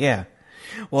 right? Yeah.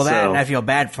 Well, and I feel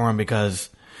bad for him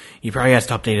because he probably has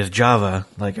to update his Java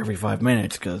like every 5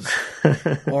 minutes because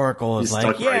Oracle is he's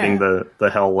stuck writing the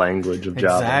hell language of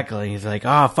Java. Exactly. He's like,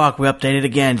 oh, fuck, we updated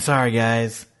again. Sorry,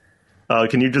 guys.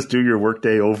 Can you just do your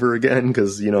workday over again?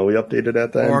 Because, we updated at the end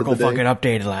of the day. Oracle fucking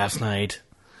updated last night.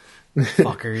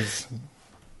 Fuckers.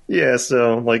 Yeah,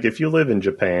 so, like, if you live in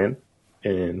Japan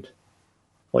and,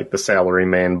 like, the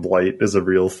salaryman blight is a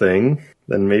real thing,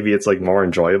 then maybe it's, like, more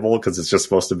enjoyable because it's just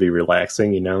supposed to be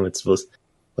relaxing, It's supposed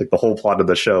like, the whole plot of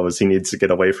the show is he needs to get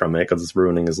away from it because it's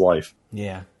ruining his life.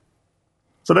 Yeah.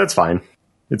 So that's fine.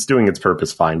 It's doing its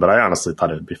purpose fine, but I honestly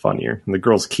thought it would be funnier. And the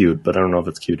girl's cute, but I don't know if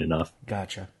it's cute enough.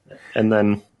 Gotcha. And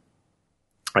then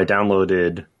I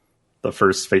downloaded the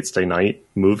first Fate Stay Night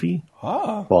movie.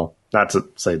 Oh. Well, not to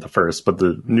say the first, but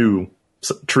the new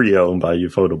trio by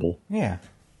Ufotable. Yeah.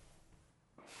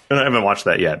 And I haven't watched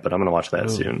that yet, but I'm going to watch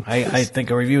that soon. I think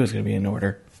a review is going to be in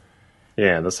order.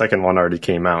 Yeah, the second one already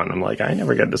came out, and I'm like, I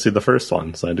never got to see the first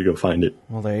one, so I had to go find it.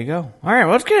 Well, there you go. All right,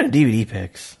 well, let's get into DVD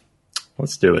picks.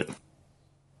 Let's do it.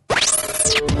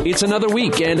 It's another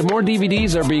week, and more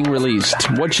DVDs are being released.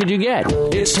 What should you get?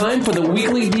 It's time for the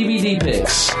weekly DVD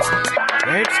picks.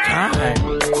 It's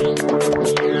time.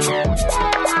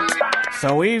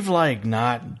 So we've,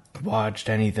 not watched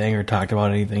anything or talked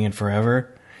about anything in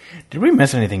forever. Did we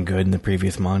miss anything good in the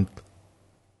previous month?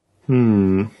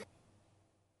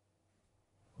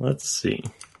 Let's see.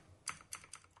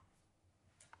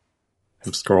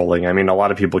 I'm scrolling. I mean, a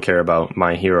lot of people care about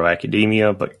My Hero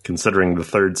Academia, but considering the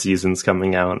 3rd season's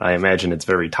coming out, I imagine it's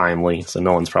very timely, so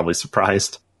no one's probably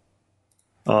surprised.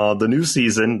 The new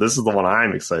season, this is the one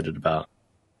I'm excited about.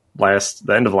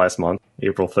 The end of last month,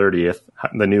 April 30th,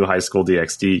 the new High School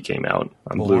DxD came out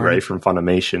on Blu-ray from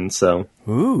Funimation, so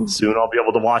soon I'll be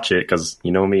able to watch it, because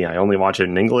you know me, I only watch it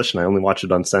in English, and I only watch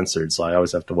it uncensored, so I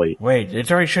always have to wait. Wait,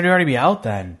 should already be out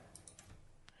then.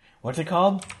 What's it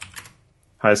called?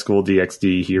 High School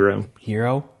DxD Hero.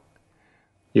 Hero?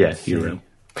 Yeah, Hero.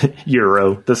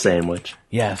 Euro, the sandwich.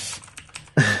 Yes.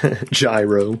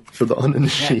 Gyro, for the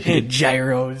uninitiated.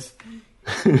 Gyros.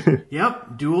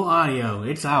 Yep, dual audio.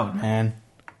 It's out, man.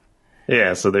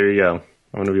 Yeah, so there you go. I'm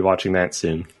going to be watching that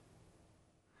soon.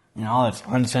 In all its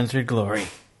uncensored glory.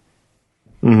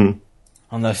 Mm-hmm.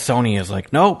 Unless Sony is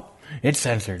like, nope, it's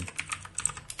censored.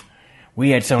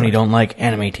 We at Sony don't like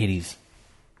anime titties.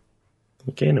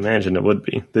 I can't imagine it would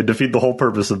be. They defeat the whole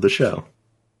purpose of the show.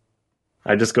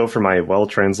 I just go for my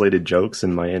well-translated jokes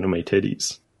and my anime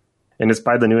titties. And it's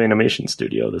by the new animation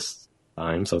studio this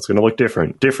time, so it's going to look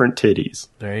different. Different titties.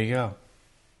 There you go.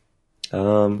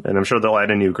 And I'm sure they'll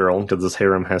add a new girl, because this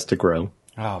harem has to grow.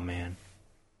 Oh, man.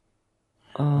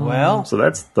 Well... So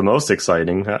that's the most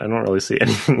exciting. I don't really see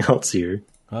anything else here.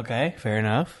 Okay, fair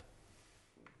enough.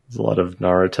 There's a lot of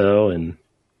Naruto and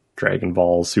Dragon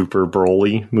Ball Super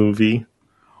Broly movie.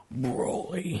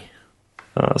 Broly.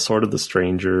 Sword of the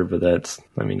Stranger, but that's,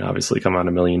 I mean, obviously come out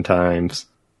a million times.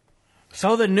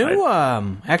 So the new,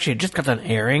 actually, it just got done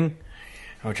airing,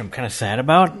 which I'm kind of sad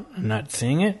about. I'm not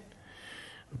seeing it.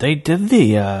 They did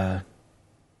the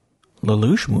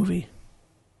Lelouch movie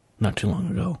not too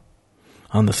long ago,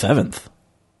 on the 7th.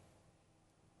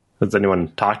 Has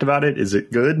anyone talked about it? Is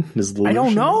it good? I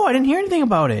don't know. I didn't hear anything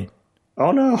about it.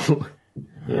 Oh, no.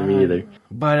 Yeah, me either.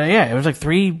 But, yeah, it was like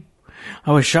 3...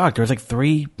 I was shocked. There was like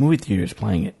 3 movie theaters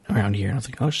playing it around here. And I was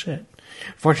like, oh, shit.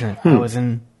 Fortunately, I was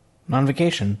on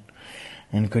vacation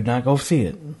and could not go see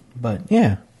it. But,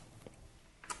 yeah.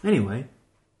 Anyway.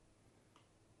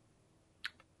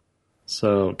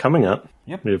 So, coming up,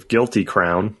 we have Guilty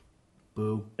Crown.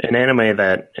 Boo. An anime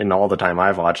that, in all the time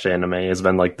I've watched anime, has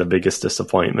been like the biggest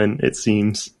disappointment, it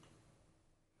seems.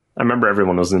 I remember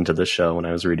everyone was into this show when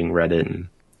I was reading Reddit, and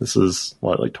this is,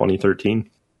 like 2013?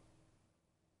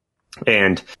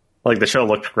 And, like, the show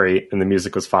looked great, and the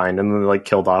music was fine, and then they, like,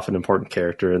 killed off an important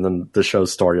character, and then the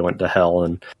show's story went to hell,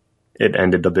 and it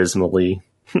ended abysmally.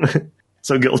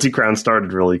 So Guilty Crown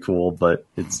started really cool, but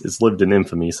it's lived in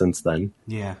infamy since then.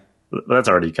 Yeah. That's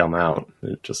already come out.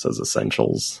 It just says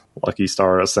Essentials. Lucky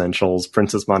Star Essentials.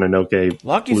 Princess Mononoke.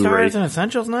 Lucky Blu-ray. Star is in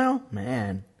Essentials now?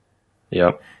 Man.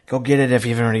 Yep. Go get it if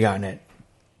you haven't already gotten it.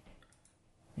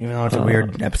 Even though it's a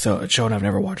weird show and I've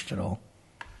never watched it all.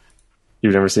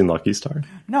 You've never seen Lucky Star?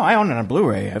 No, I own it on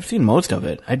Blu-ray. I've seen most of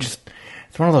it. It's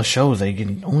one of those shows that you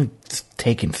can only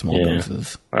take in small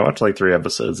doses. I watched like 3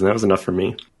 episodes, and that was enough for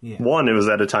me. Yeah. 1, it was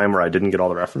at a time where I didn't get all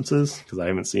the references, because I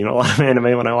haven't seen a lot of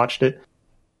anime when I watched it.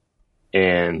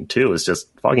 And 2, it's just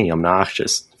fucking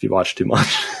obnoxious if you watch too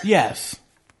much. Yes.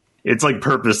 It's like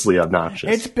purposely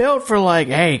obnoxious. It's built for like,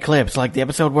 hey, clips. Like the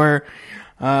episode where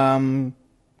Konica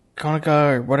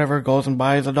or whatever goes and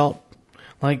buys adult,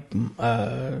 like,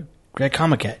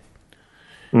 Comic-Cat.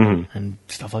 Mm-hmm. And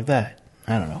stuff like that.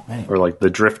 I don't know. Anyway. Or like the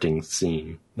drifting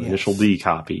scene. Yes. Initial D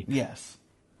copy. Yes.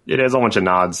 It has a bunch of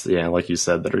nods, yeah, like you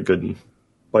said, that are good and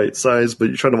bite-sized, but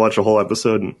you're trying to watch a whole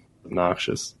episode and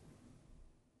obnoxious.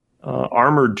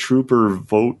 Armored Trooper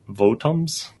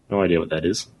Votums? No idea what that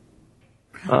is.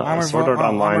 Sword Art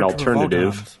Online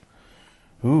Alternative.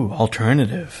 Ooh,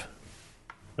 Alternative.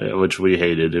 Yeah, which we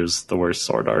hated. It was the worst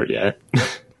Sword Art yet.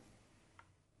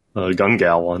 Gun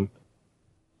Gal one.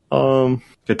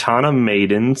 Katana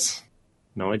Maidens.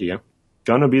 No idea.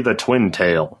 Gonna Be the Twin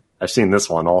Tail. I've seen this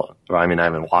one. I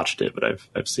haven't watched it, but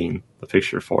I've seen the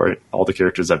picture for it. All the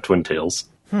characters have twin tails.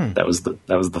 That was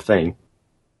the thing.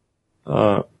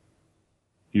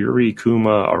 Yuri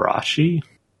Kuma Arashi?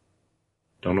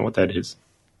 Don't know what that is.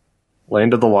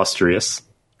 Land of the Lustrous.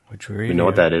 Which we know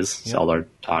what that is. Yep. Seldar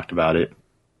talked about it.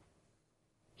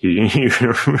 He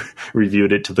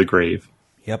reviewed it to the grave.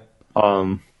 Yep.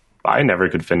 I never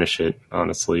could finish it,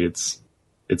 honestly.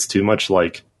 It's too much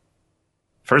like...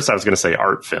 First I was going to say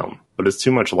art film, but it's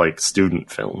too much like student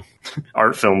film.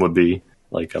 Art film would be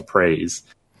like a praise.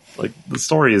 Like, the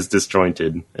story is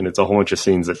disjointed, and it's a whole bunch of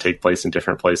scenes that take place in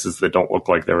different places that don't look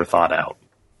like they were thought out.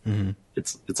 Mm-hmm.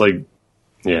 It's like,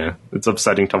 yeah, it's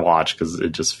upsetting to watch because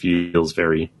it just feels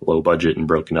very low budget and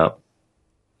broken up.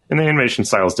 And the animation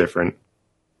style is different,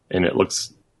 and it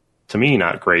looks, to me,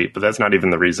 not great, but that's not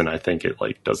even the reason I think it,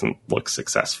 like, doesn't look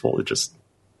successful.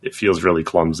 It feels really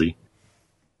clumsy.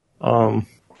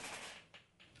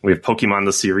 We have Pokemon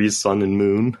the series, Sun and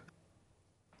Moon.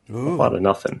 Ooh. A lot of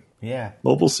nothing. Yeah.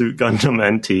 Mobile Suit Gundam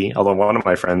NT, although one of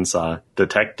my friends saw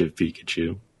Detective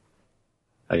Pikachu.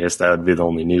 I guess that would be the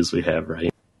only news we have,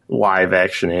 right? Live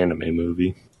action anime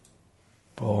movie.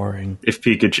 Boring. If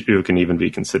Pikachu can even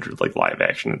be considered like live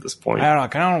action at this point. I don't know. I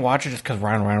kind of want to watch it just because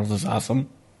Ryan Reynolds is awesome.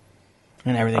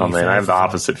 And everything. Oh man, I have the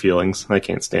opposite feelings. I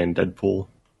can't stand Deadpool.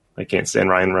 I can't stand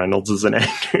Ryan Reynolds as an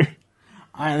actor.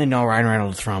 I only know Ryan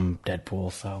Reynolds from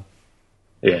Deadpool, so.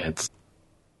 Yeah,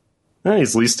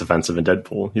 he's least offensive in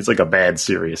Deadpool. He's like a bad,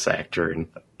 serious actor and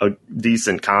a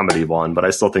decent comedy one, but I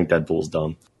still think Deadpool's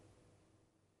dumb.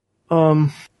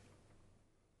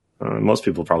 Most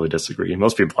people probably disagree.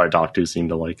 Most people I talk to seem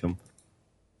to like him.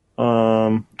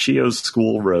 Chio's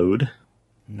School Road.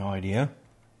 No idea.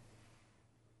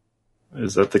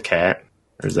 Is that the cat,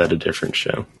 or is that a different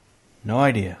show? No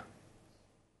idea.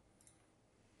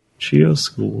 Chio's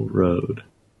School Road.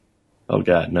 Oh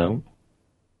god, no.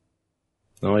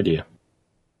 No idea.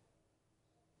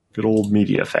 Good old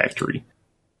Media Factory.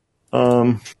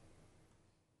 Man,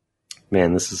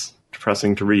 this is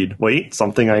depressing to read. Wait,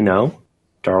 something I know.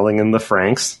 Darling in the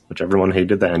Franxx, which everyone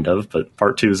hated the end of, but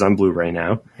part 2 is on Blu-ray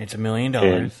now. It's $1 million.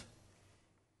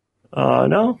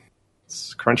 No.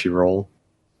 It's Crunchyroll.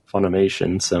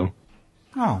 Funimation, so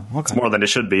Oh, okay. It's more than it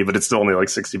should be, but it's still only like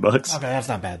 $60. Okay, that's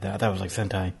not bad, though. That was like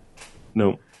Sentai.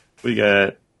 No. We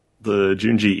got the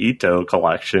Junji Ito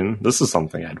collection. This is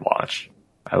something I'd watch.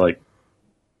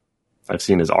 I've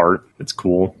seen his art. It's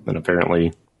cool. And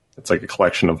apparently it's like a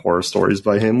collection of horror stories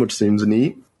by him, which seems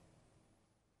neat.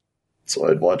 So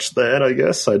I'd watch that, I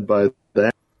guess. I'd buy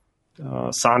that.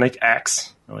 Sonic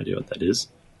X. No idea what that is.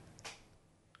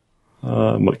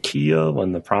 Makia,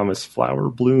 When the Promised Flower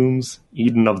Blooms.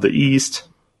 Eden of the East.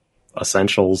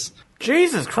 Essentials.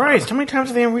 Jesus Christ, how many times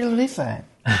have they released that?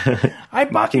 I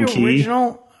bought the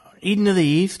original Eden of the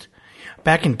East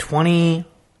back in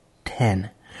 2010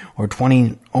 or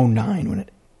 2009 when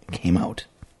it came out.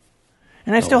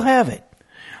 And I still have it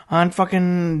on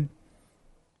fucking...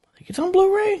 I think it's on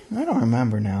Blu-ray? I don't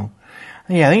remember now.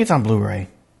 Yeah, I think it's on Blu-ray.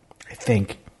 I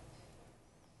think.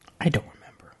 I don't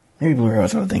remember. Maybe Blu-ray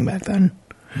was not a thing back then.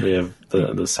 We have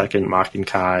the second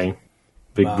Mockinkai,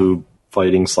 big boob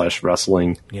fighting /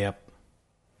 wrestling. Yep.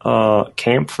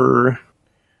 Camphor.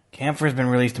 Camphor's been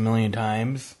released a million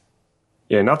times.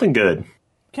 Yeah, nothing good.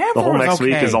 Camphor the whole was next okay.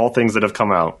 week is all things that have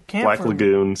come out. Camphor. Black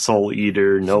Lagoon, Soul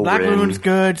Eater, No Black Rin. Lagoon's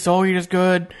good, Soul Eater's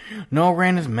good, No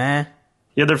Rin is meh.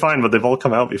 Yeah, they're fine, but they've all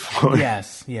come out before.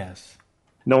 Yes.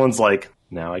 No one's like,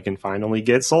 now I can finally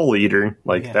get Soul Eater.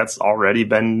 Like, that's already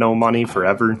been no money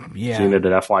forever. Yeah. Seen it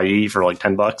at FYE for like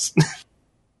 $10.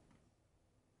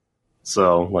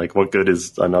 So, like, what good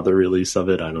is another release of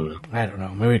it? I don't know.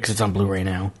 Maybe because it's on Blu-ray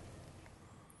now.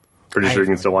 Pretty sure you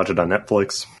can still watch it on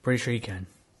Netflix. Pretty sure you can.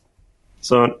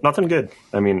 So, nothing good.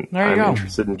 I mean, I'm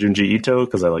interested in Junji Ito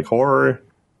because I like horror,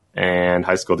 and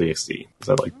High School DxD because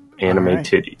I like anime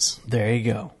titties. There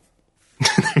you go.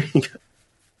 It's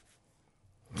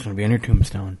going to be on your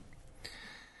tombstone.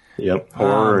 Yep,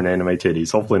 horror and anime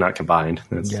titties. Hopefully not combined.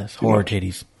 Yes, horror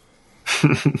titties.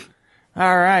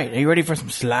 All right, are you ready for some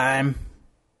slime?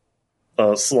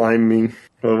 Slime me.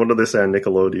 What do they say on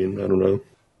Nickelodeon? I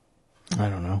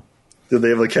don't know. Did they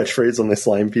have a catchphrase when they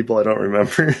slime people? I don't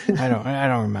remember. I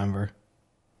don't remember.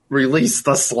 Release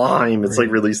the slime. It's like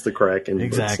release the Kraken.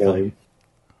 Exactly. Slime.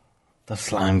 The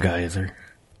slime geyser.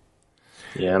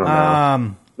 Yeah, I don't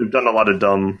know. We've done a lot of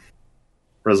dumb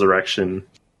resurrection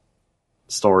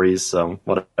stories, so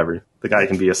whatever. The guy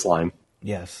can be a slime.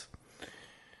 Yes.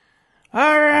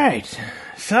 All right.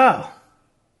 So,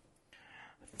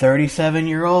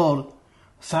 37-year-old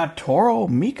Satoru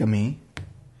Mikami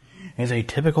is a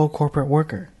typical corporate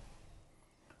worker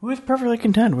who is perfectly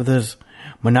content with his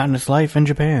monotonous life in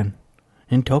Japan,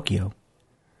 in Tokyo.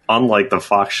 Unlike the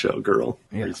Fox show girl,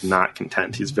 where Yes. he's not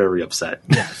content. He's very upset.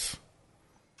 Yes.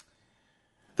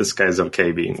 This guy's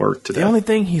okay being worked to The death. only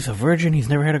thing, he's a virgin. He's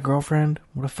never had a girlfriend.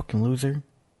 What a fucking loser.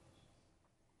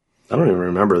 I don't even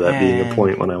remember that being a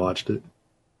point when I watched it.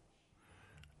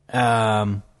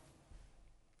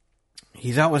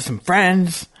 He's out with some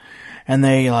friends, and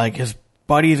they, like, his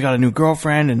buddy's got a new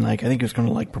girlfriend, and, like, I think he was going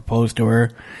to, like, propose to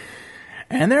her.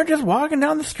 And they're just walking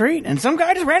down the street, and some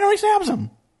guy just randomly stabs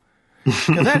him.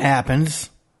 Because that happens.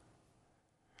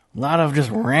 A lot of just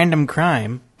random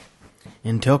crime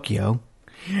in Tokyo.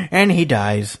 And he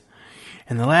dies.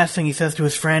 And the last thing he says to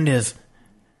his friend is,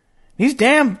 he's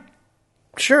damn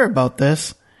sure about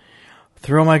this.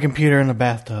 Throw my computer in the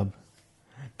bathtub.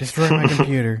 Destroy my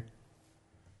computer.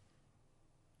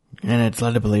 And it's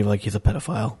led to believe like he's a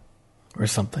pedophile. Or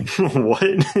something. What?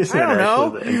 Is I that don't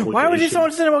know. actually the Why would he implication? so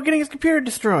upset about getting his computer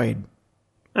destroyed?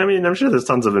 I mean, I'm sure there's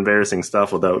tons of embarrassing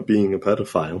stuff without being a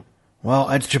pedophile. Well,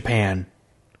 it's Japan.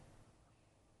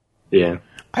 Yeah.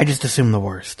 I just assume the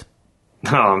worst.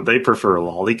 They prefer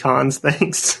lolicons,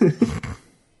 thanks.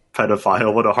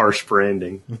 Pedophile, what a harsh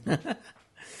branding.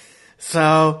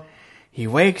 So, he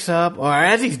wakes up, or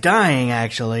as he's dying,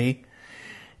 actually,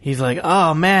 he's like,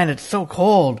 oh man, it's so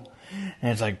cold.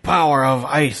 And it's like, power of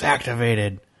ice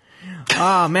activated.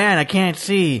 Oh man, I can't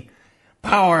see.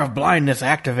 Power of blindness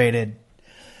activated.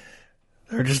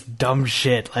 They're just dumb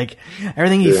shit. Like,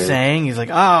 everything he's saying, he's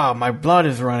like, oh, my blood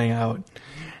is running out.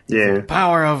 Yeah.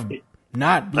 Power of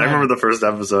not blood. I remember the first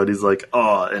episode, he's like,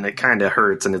 oh, and it kind of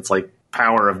hurts, and it's like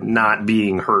power of not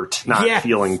being hurt, not Yes.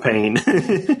 feeling pain.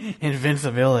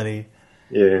 Invincibility.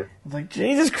 Yeah. It's like,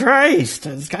 Jesus Christ,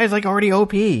 this guy's like already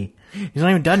OP. He's not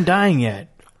even done dying yet.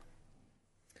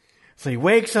 So he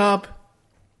wakes up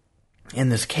in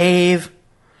this cave,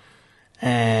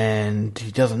 and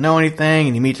he doesn't know anything,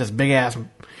 and he meets this big ass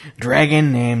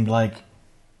dragon named like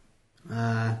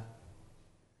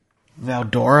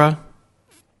Valdora,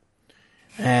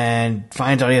 and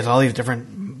finds out he has all these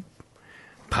different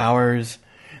powers.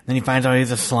 Then he finds out he's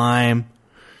a slime.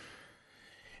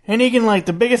 And he can, like,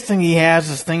 the biggest thing he has is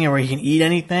this thing where he can eat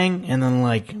anything and then,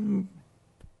 like,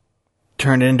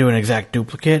 turn it into an exact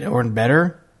duplicate or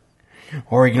better.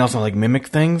 Or he can also, like, mimic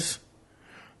things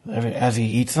as he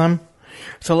eats them.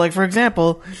 So, like, for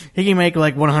example, he can make,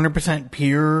 like, 100%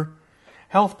 pure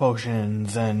health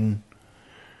potions and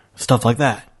stuff like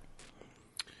that.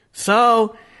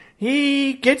 So,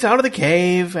 he gets out of the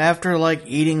cave after, like,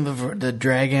 eating the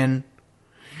dragon.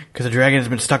 Because the dragon has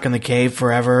been stuck in the cave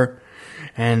forever.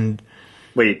 And...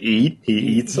 Wait, eat? He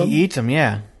eats them? He eats them,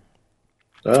 yeah.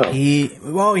 Oh. He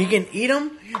can eat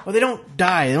them, but they don't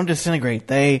die. They don't disintegrate.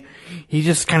 He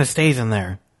just kind of stays in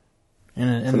there. So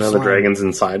now the dragon's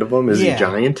inside of him? Is he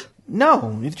giant?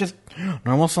 No, he's just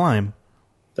normal slime.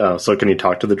 Oh, so can he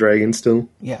talk to the dragon still?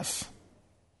 Yes.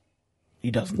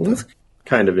 He doesn't. Well, that's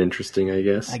kind of interesting, I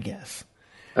guess. I guess.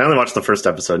 I only watched the first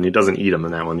episode, and he doesn't eat him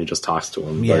in that one. He just talks to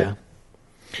him. Yeah.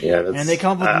 But, yeah, that's... And they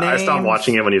come up with names. I stopped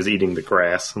watching it when he was eating the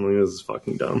grass. I mean, this is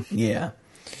fucking dumb. Yeah.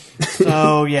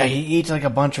 So, yeah, he eats, like, a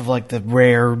bunch of, like, the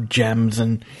rare gems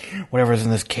and whatever's in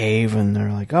this cave, and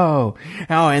they're like, oh,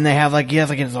 and they have, like, he has,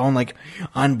 like, his own, like,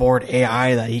 onboard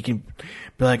AI that he can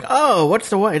be like, oh, what's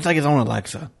the what? It's like his own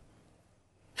Alexa.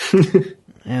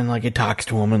 And, like, it talks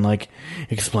to him and, like,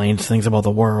 explains things about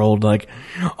the world, like,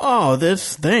 oh,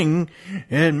 this thing,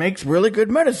 it makes really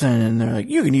good medicine, and they're like,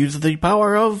 you can use the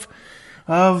power of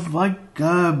like,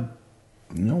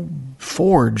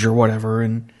 forge or whatever,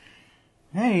 and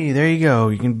hey, there you go.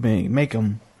 You can make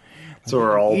them. So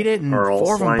are all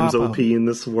slimes OP OP in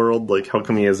this world? Like, how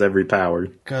come he has every power?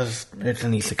 Because it's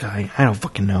an isekai. I don't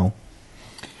fucking know.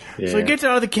 Yeah. So he gets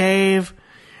out of the cave,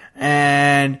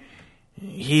 and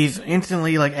he's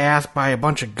instantly, like, asked by a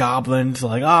bunch of goblins,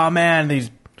 like, oh man,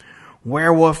 these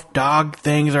werewolf dog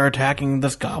things are attacking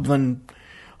this goblin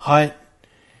hut.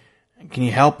 Can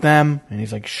you help them? And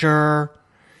he's like, sure.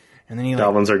 And then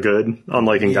goblins are good,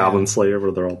 unlike in Goblin Slayer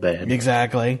where they're all bad.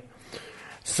 Exactly.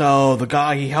 So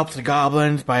he helps the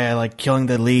goblins by, like, killing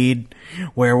the lead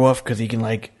werewolf because he can,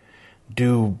 like,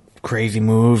 do crazy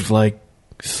moves like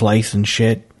slice and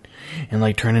shit and,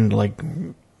 like, turn into, like,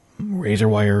 razor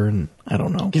wire and I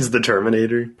don't know. He's the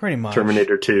Terminator. Pretty much.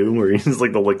 Terminator 2 where he's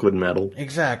like the liquid metal.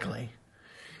 Exactly.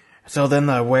 So then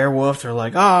the werewolves are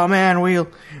like, oh man,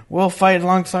 we'll fight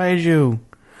alongside you.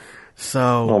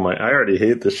 So, oh my! I already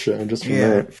hate this show just from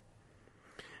that.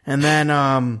 And then,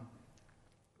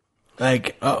 what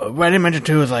I didn't mention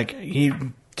too is like he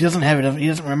doesn't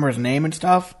remember his name and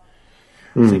stuff.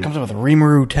 So he comes up with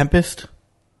Rimuru Tempest,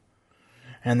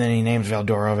 and then he names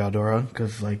Valdora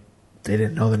because like they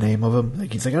didn't know the name of him.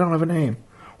 Like he's like, I don't have a name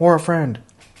or a friend.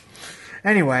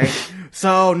 Anyway,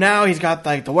 so now he's got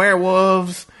like the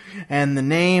werewolves and the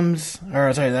names,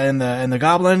 and the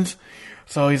goblins.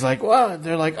 So he's like, well,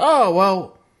 they're like, oh,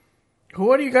 well,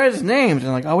 what are you guys' names?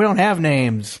 And like, oh, we don't have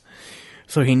names.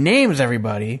 So he names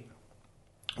everybody.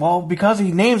 Well, because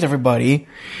he names everybody,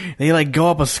 they like go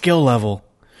up a skill level.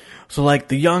 So like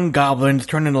the young goblins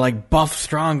turn into like buff,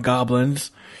 strong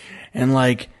goblins. And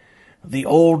like the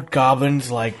old goblins,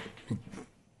 like,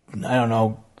 I don't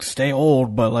know, stay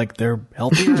old, but like they're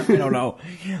healthier. I don't know.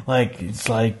 Like, it's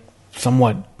like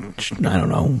somewhat, I don't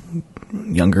know,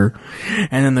 younger.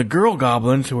 And then the girl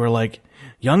goblins who are like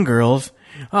young girls,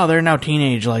 oh, they're now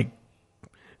teenage, like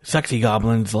sexy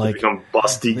goblins, like they become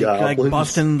busty goblins, like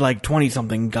busting like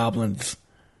 20-something goblins.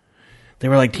 They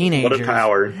were like teenagers. What a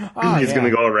power! He's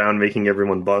gonna go around making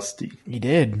everyone busty. He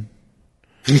did.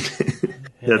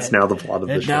 That's now the plot of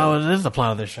the show. Now it is the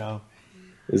plot of the show.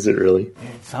 Is it really?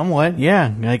 Somewhat,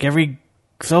 yeah. Like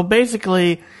so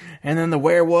basically. And then the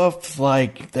werewolf,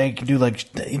 like, they can do, like,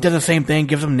 he does the same thing,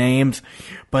 gives them names,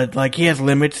 but, like, he has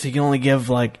limits. He can only give,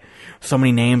 like, so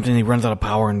many names, and he runs out of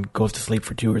power and goes to sleep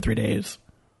for 2 or 3 days.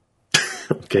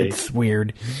 Okay. It's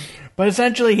weird. But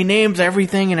essentially, he names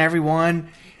everything and everyone,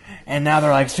 and now they're,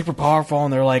 like, super powerful,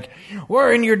 and they're like,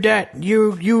 we're in your debt.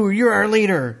 You're our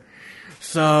leader.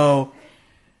 So,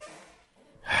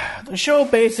 the show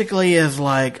basically is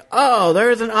like, oh,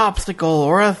 there's an obstacle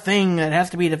or a thing that has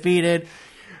to be defeated.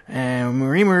 And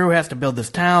Rimuru has to build this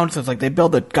town, so it's like they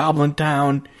build a goblin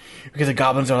town because the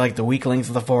goblins are like the weaklings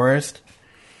of the forest.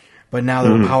 But now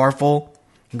they're powerful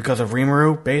because of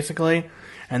Rimuru, basically.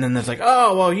 And then there's like,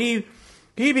 oh, well, he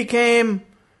became,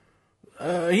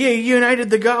 he united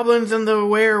the goblins and the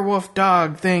werewolf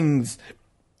dog things.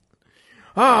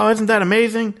 Oh, isn't that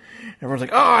amazing? Everyone's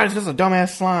like, oh, it's just a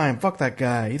dumbass slime. Fuck that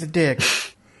guy. He's a dick.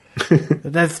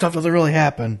 That stuff doesn't really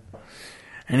happen.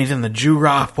 And he's in the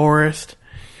Jura forest.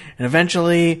 And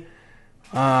eventually,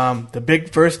 the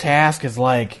big first task is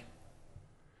like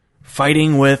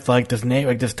fighting with like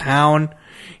this town.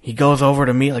 He goes over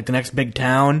to meet like the next big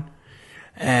town,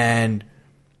 and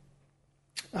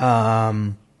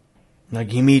like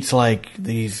he meets like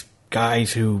these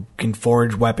guys who can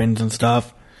forge weapons and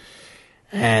stuff.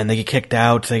 And they get kicked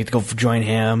out, so they get to go join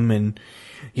him. And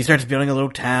he starts building a little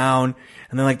town.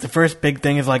 And then, like, the first big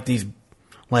thing is, like, these,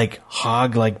 like,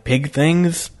 hog, like, pig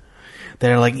things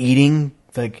that are, like, eating.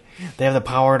 Like, they have the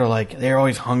power to, like, they're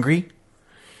always hungry.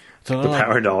 So the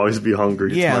power to always be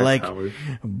hungry. Yeah, like, power.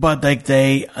 But, like,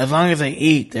 they, as long as they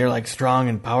eat, they're, like, strong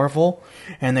and powerful.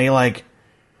 And they, like,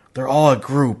 they're all a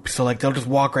group. So, like, they'll just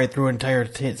walk right through an entire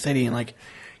city and, like,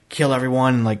 kill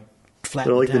everyone and, like,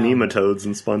 flatten They're like town. the nematodes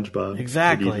in SpongeBob.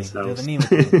 Exactly. They're the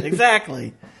nematodes.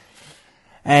 Exactly.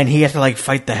 And he has to, like,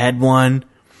 fight the head one.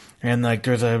 And, like,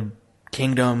 there's a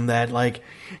kingdom that, like,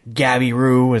 Gabby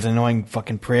Roo is an annoying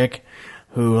fucking prick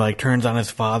who, like, turns on his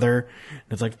father.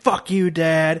 And it's like, fuck you,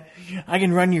 Dad. I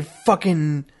can run your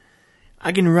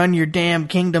damn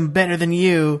kingdom better than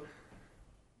you.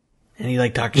 And he,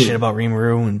 like, talks shit about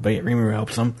Rimuru, and Rimuru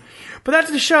helps him. But that's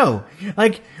the show.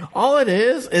 Like, all it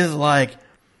is, like,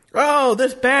 oh,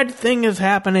 this bad thing is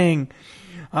happening.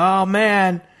 Oh,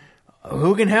 man.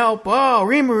 Who can help? Oh,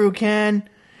 Rimuru can.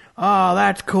 Oh,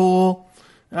 that's cool.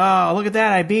 Oh, look at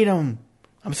that. I beat him.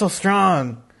 I'm so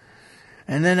strong.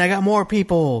 And then I got more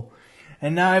people.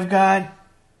 And now I've got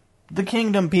the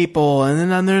kingdom people.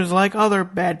 And then there's, like, other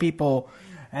bad people.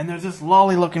 And there's this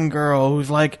lolly-looking girl who's,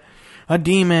 like, a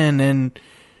demon. And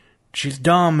she's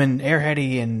dumb and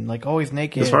airheady and, like, always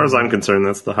naked. As far as I'm concerned,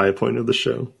 that's the high point of the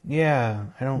show. Yeah.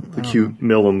 The cute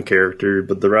Millum character.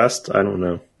 But the rest, I don't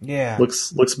know. Yeah.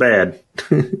 Looks bad.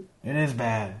 It is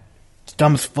bad. It's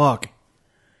dumb as fuck.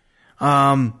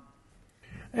 And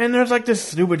there's, like, this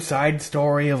stupid side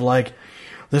story of, like,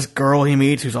 this girl he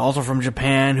meets who's also from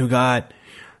Japan who got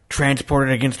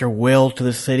transported against her will to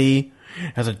the city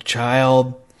as a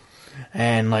child.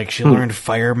 And, like, she learned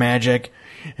fire magic.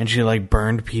 And she, like,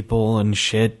 burned people and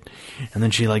shit. And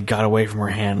then she, like, got away from her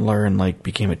handler and, like,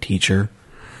 became a teacher.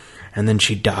 And then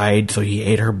she died, so he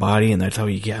ate her body, and that's how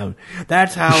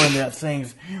that's how in that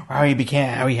things, how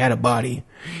he had a body.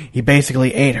 He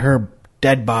basically ate her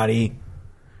dead body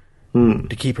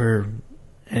to keep her,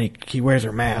 and he wears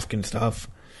her mask and stuff,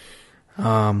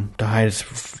 to hide his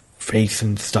face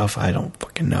and stuff. I don't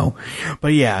fucking know.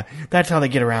 But yeah, that's how they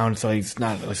get around, so he's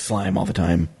not a slime all the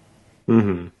time.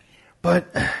 Mm-hmm.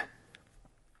 But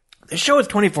the show is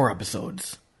 24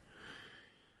 episodes.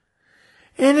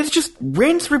 And it's just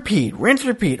rinse, repeat.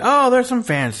 Oh, there's some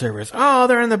fan service. Oh,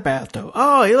 they're in the bathtub.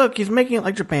 Oh, look, he's making it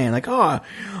like Japan. Like, oh,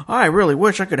 I really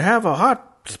wish I could have a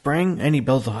hot spring. And he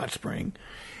builds a hot spring.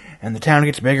 And the town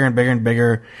gets bigger and bigger and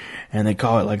bigger. And they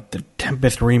call it, like, the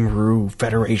Tempest Rimuru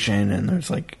Federation. And there's,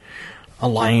 like,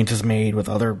 alliances made with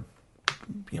other,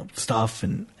 stuff.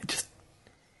 And just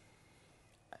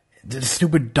the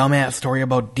stupid dumbass story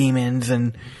about demons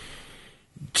and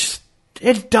just,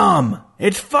 it's dumb.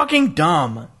 It's fucking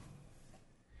dumb.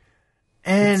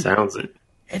 And it sounds it.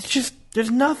 It's just, there's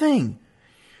nothing.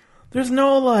 There's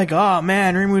no, like, oh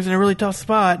man, Rimu's in a really tough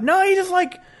spot. No, he's just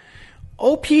like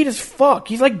OP'd as fuck.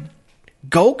 He's like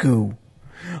Goku.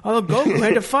 Although Goku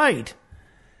had to fight.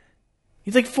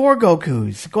 He's like 4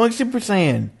 Gokus going Super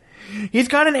Saiyan. He's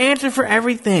got an answer for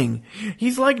everything.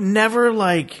 He's like never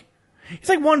like, he's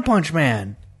like One Punch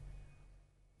Man.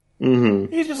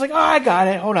 Mm-hmm. He's just like, oh, I got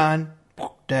it. Hold on.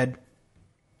 Dead.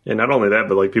 And not only that,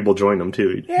 but like people join him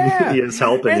too. Yeah. He has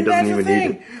help and he doesn't even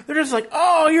need it. They're just like,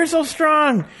 oh, you're so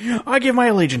strong. I give my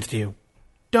allegiance to you.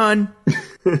 Done.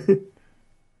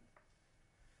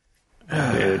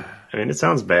 I mean, it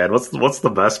sounds bad. What's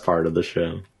the best part of the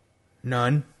show?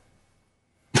 None.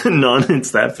 None.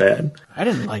 It's that bad. I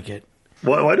didn't like it.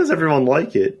 Why does everyone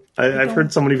like it? I've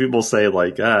heard so many people say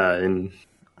like,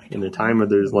 in a time where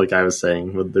there's, like I was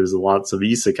saying, where there's lots of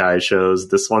isekai shows,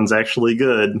 this one's actually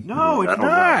good. No, it's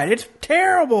not. It's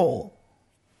terrible.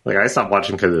 Like, I stopped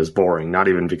watching because it was boring, not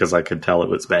even because I could tell it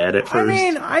was bad at first.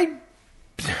 I mean,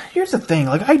 here's the thing.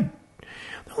 Like, the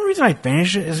only reason I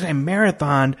finished it is I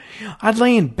marathoned. I'd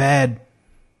lay in bed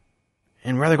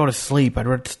and rather go to sleep. I'd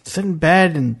rather sit in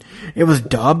bed, and it was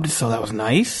dubbed, so that was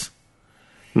nice.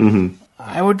 Mm-hmm.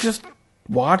 I would just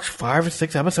watch 5 or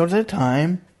 6 episodes at a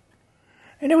time.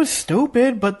 And it was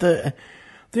stupid, but the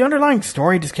underlying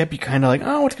story just kept you kind of like,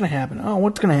 oh, what's going to happen? Oh,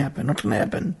 what's going to happen? What's going to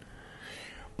happen?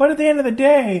 But at the end of the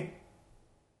day,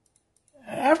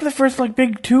 after the first, like,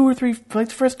 big 2 or 3, like,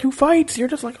 the first 2 fights, you're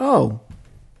just like, oh,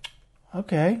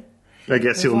 okay. I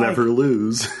guess you'll never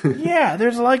lose. Yeah,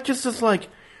 there's, like, just this, like,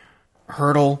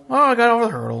 hurdle. Oh, I got over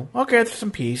the hurdle. Okay, there's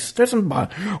some peace. There's some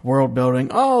world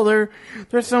building. Oh,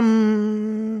 there's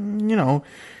some,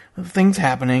 things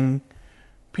happening.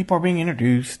 People are being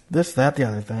introduced. This, that, the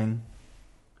other thing.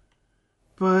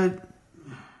 But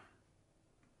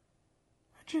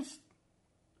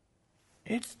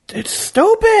It's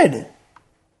stupid.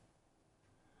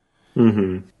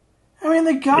 Mm-hmm. I mean,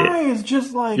 the guy is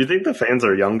just like... Do you think the fans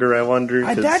are younger, I wonder?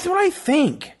 That's what I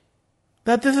think.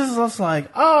 That this is just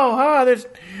like,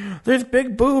 there's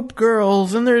big boob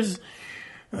girls and there's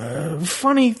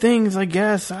funny things, I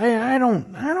guess. I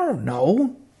don't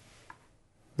know.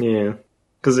 Yeah.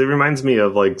 Because it reminds me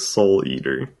of, like, Soul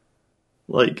Eater.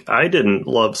 Like, I didn't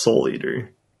love Soul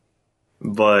Eater.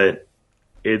 But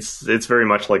it's very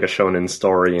much like a shonen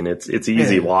story, and it's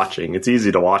easy watching. It's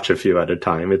easy to watch a few at a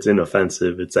time. It's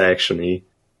inoffensive. It's actiony.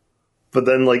 But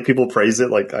then, like, people praise it.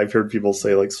 Like, I've heard people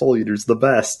say, like, Soul Eater's the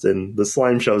best, and the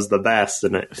Slime Show's the best.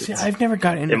 And see, I've never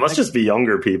got into it. It must just be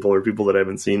younger people or people that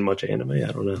haven't seen much anime.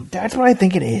 I don't know. That's what I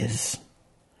think it is.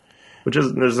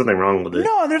 There's nothing wrong with it.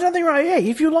 No, there's nothing wrong. Hey,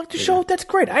 if you like the show, that's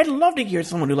great. I'd love to hear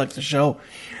someone who likes the show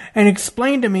and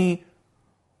explain to me,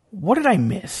 what did I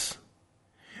miss?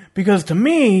 Because to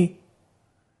me,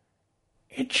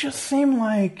 it just seemed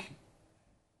like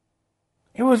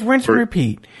it was rinse and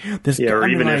repeat.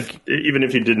 Even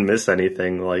if you didn't miss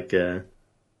anything, like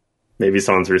maybe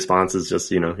someone's response is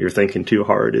just, you're thinking too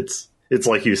hard. It's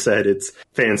like you said, it's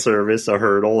fan service, a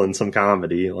hurdle, and some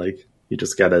comedy. Like, you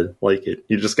just gotta like it.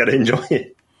 You just gotta enjoy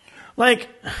it. Like,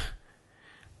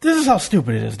 this is how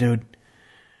stupid it is, dude.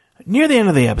 Near the end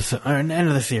of the episode, or end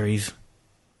of the series,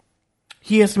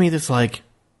 he asked me this, like,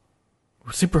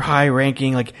 super high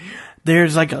ranking, like,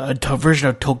 there's like a version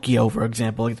of Tokyo, for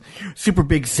example, like, super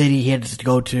big city he had to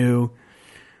go to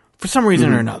for some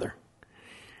reason or another.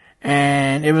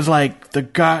 And it was like the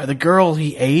girl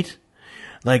he ate,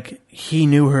 like, he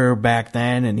knew her back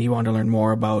then and he wanted to learn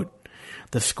more about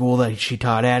the school that she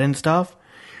taught at and stuff.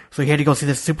 So he had to go see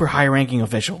this super high ranking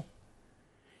official.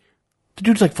 The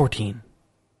dude's like 14.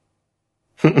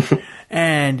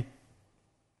 And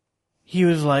he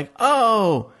was like,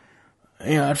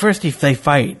 at first they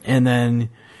fight, and then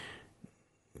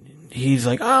he's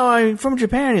like, I'm from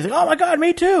Japan. He's like, oh my god,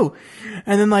 me too.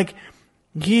 And then, like,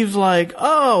 he's like,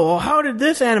 well, how did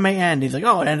this anime end? He's like,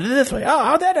 it ended this way.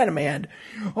 How'd that anime end?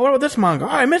 What about this manga?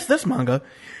 I missed this manga.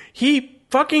 He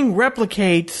fucking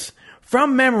replicates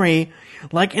from memory,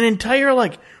 like, an entire,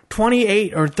 like,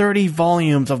 28 or 30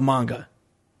 volumes of manga.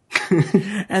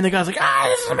 And the guy's like,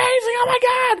 this is amazing, oh my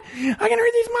god, I can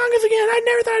read these mangas again, I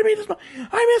never thought I'd read this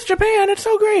I miss Japan, it's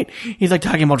so great. He's like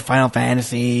talking about Final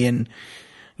Fantasy and,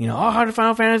 how did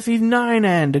Final Fantasy 9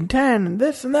 end, and 10, and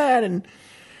this and that, and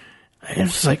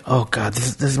it's just like, oh god,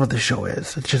 this is what the show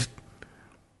is. It's just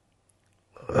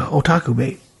otaku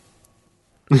bait.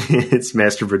 It's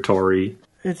masturbatory.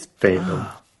 It's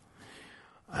fandom.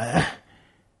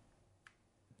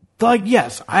 Like,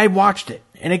 yes, I watched it,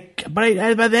 but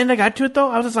by the end I got to it,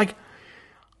 though, I was just like,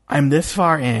 I'm this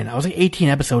far in. I was like 18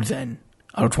 episodes in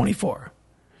out of 24.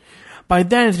 By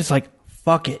then, it's just like,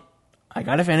 fuck it. I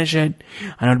gotta finish it.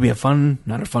 I know it'd be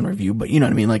not a fun review, but you know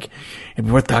what I mean? Like, it'd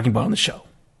be worth talking about on the show.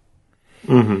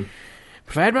 Mm-hmm.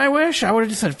 If I had my wish, I would have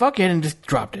just said fuck it and just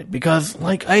dropped it. Because,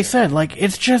 like I said, like,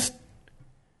 it's just,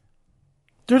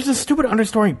 there's this stupid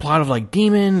understory plot of, like,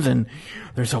 demons, and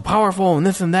they're so powerful, and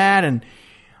this and that, and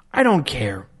I don't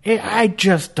care. I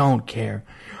just don't care.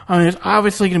 I mean, there's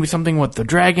obviously going to be something with the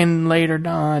dragon later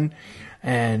on,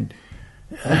 and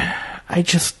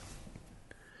that's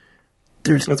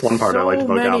one part I liked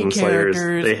about Goblin Slayer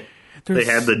is they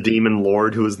had the demon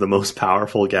lord who was the most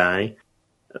powerful guy,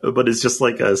 but it's just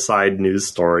like a side news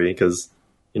story because,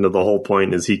 the whole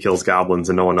point is he kills goblins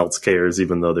and no one else cares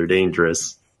even though they're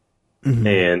dangerous. Mm-hmm.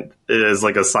 And as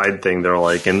like a side thing, they're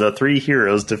like, and the 3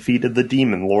 heroes defeated the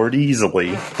demon lord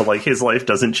easily, but like his life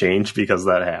doesn't change because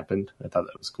that happened. I thought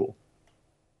that was cool.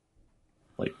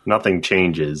 Like, nothing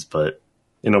changes, but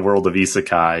in a world of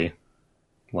Isekai,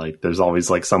 like, there's always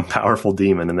like some powerful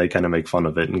demon, and they kind of make fun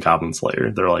of it in Goblin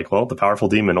Slayer. They're like, well, the powerful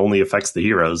demon only affects the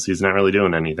heroes. He's not really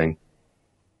doing anything.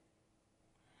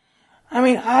 I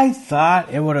mean, I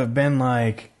thought it would have been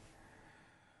like,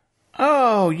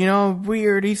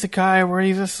 weird isekai where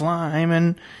he's a slime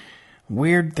and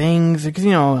weird things. Because,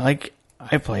 like,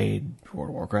 I played World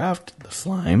of Warcraft. The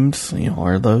slimes,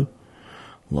 are the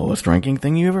lowest ranking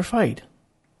thing you ever fight.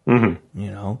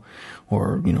 Mm-hmm.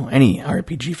 Or, any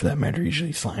RPG for that matter.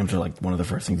 Usually slimes are like one of the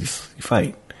first things you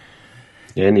fight.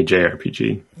 Yeah, any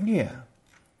JRPG. Yeah.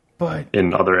 But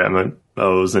in other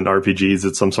MMOs and RPGs,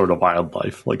 it's some sort of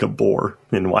wildlife, like a boar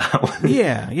in WoW.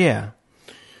 Yeah.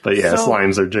 But yeah,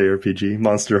 slimes are JRPG,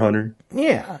 Monster Hunter.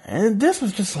 Yeah, and this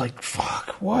was just like, fuck,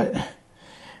 what?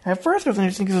 At first it was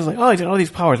interesting because it was like, he's got all these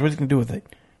powers, what's he going to do with it?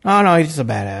 Oh, no, he's just a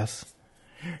badass.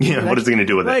 Yeah, what is he going to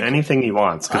do with it? Anything he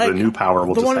wants, because the new power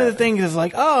will just one happen. of the things is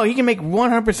like, oh, he can make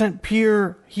 100%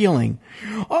 pure healing.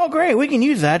 Oh, great, we can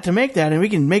use that to make that, and we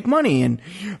can make money and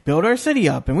build our city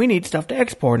up, and we need stuff to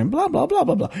export, and blah, blah, blah,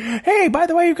 blah, blah. Hey, by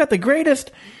the way, you've got the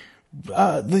greatest,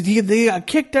 they got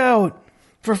kicked out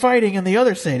for fighting in the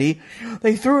other city.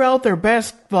 They threw out their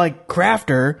best, like,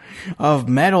 crafter of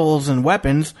metals and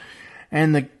weapons,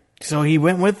 and so he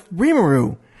went with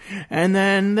Rimuru. And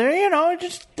then there,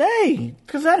 just hey,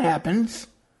 because that happens.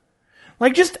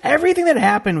 Like, just everything that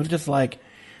happened was just like,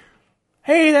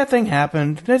 hey, that thing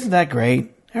happened. Isn't that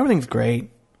great? Everything's great.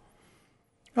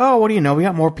 Oh, what do you know? We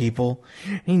got more people.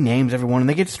 And he names everyone, and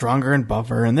they get stronger and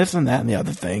buffer, and this and that and the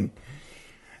other thing.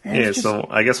 And so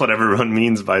I guess what everyone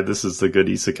means by this is the good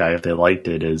isekai, if they liked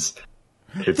it, is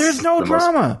there's no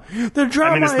drama. The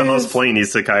drama it's the most plain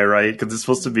isekai, right? Because it's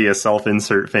supposed to be a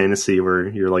self-insert fantasy where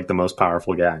you're like the most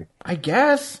powerful guy. I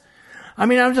guess. I'm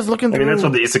just looking through. That's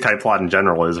what the isekai plot in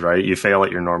general is, right? You fail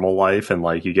at your normal life and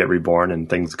like you get reborn and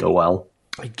things go well.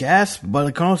 I guess,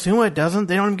 but Konosuba it doesn't.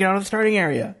 They don't even get out of the starting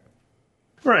area.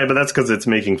 Right, but that's because it's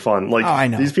making fun. Like, I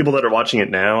know. These people that are watching it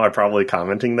now are probably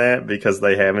commenting that because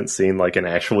they haven't seen, like, an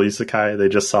actual isekai. They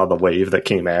just saw the wave that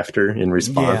came after in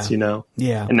response,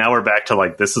 Yeah. And now we're back to,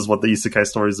 like, this is what the isekai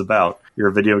story is about. You're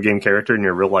a video game character and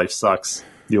your real life sucks.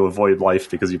 You avoid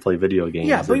life because you play video games.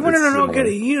 Yeah, but you want to know,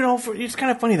 it's kind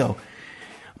of funny, though.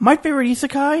 My favorite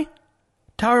isekai,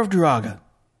 Tower of Duraga.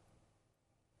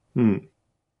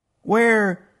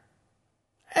 Where...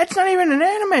 it's not even an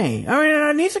anime.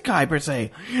 An isekai per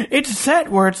se. It's set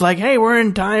where it's like, hey, we're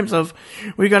in times of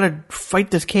we gotta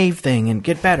fight this cave thing and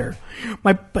get better.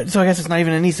 So I guess it's not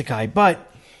even an isekai.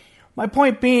 But my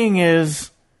point being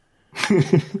is,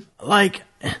 like,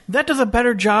 that does a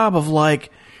better job of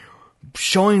like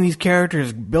showing these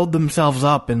characters build themselves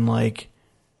up and like,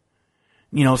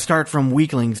 start from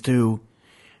weaklings to,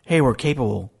 hey, we're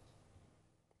capable.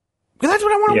 Because that's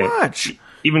what I want to watch.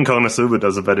 Even Konosuba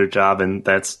does a better job, and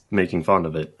that's making fun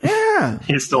of it. Yeah.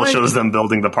 He still shows them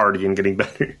building the party and getting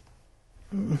better.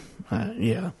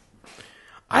 Yeah.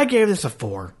 I gave this a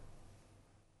 4.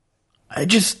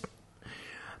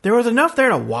 There was enough there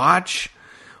to watch,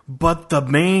 but the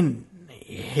main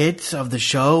hits of the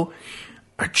show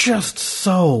are just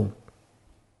so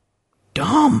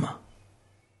dumb.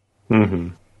 Mm-hmm.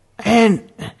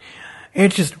 And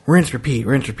it's just rinse, repeat,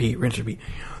 rinse, repeat, rinse, repeat.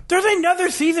 There's another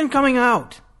season coming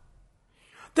out.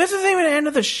 This isn't even the end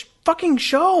of the fucking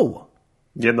show.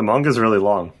 Yeah, the manga's really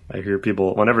long. I hear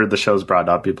people, whenever the show's brought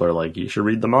up, people are like, you should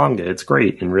read the manga. It's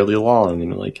great and really long.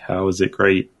 And like, how is it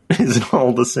great? Is it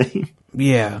all the same?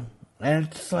 Yeah. And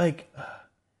it's like,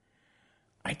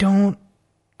 I don't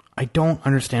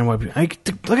understand why people,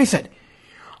 like I said,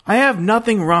 I have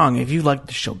nothing wrong if you like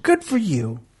the show. Good for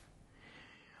you.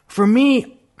 For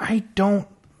me, I don't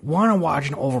want to watch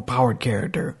an overpowered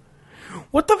character.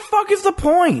 What the fuck is the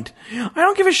point? I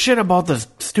don't give a shit about this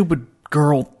stupid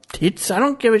girl tits. I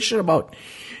don't give a shit about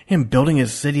him building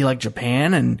his city like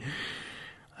Japan, and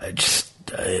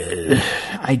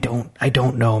I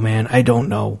don't know, man. I don't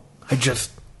know.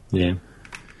 Yeah.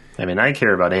 I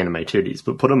care about anime titties,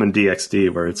 but put them in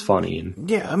DxD where it's funny. And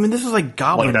yeah, this is like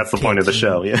goblin. Like that's the point of the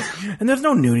show, yeah. And there's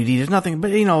no nudity. There's nothing,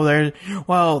 but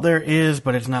there is,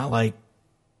 but it's not like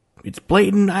it's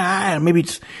blatant. Maybe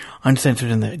it's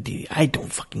uncensored in the. I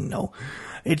don't fucking know.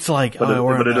 It's like, but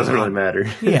it doesn't really matter.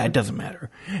 Yeah, it doesn't matter.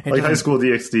 Like High School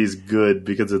DxD is good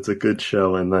because it's a good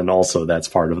show, and then also that's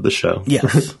part of the show.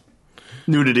 Yes,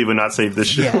 nudity would not save the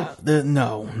show. Yeah,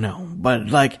 no, but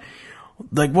like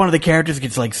one of the characters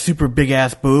gets like super big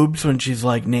ass boobs when she's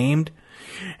like named,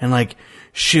 and like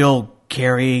she'll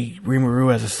carry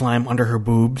Rimuru as a slime under her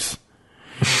boobs.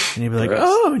 And you'll be like,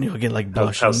 oh, and you'll get like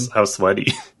blushing. How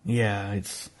sweaty. Yeah,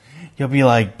 you'll be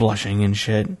like blushing and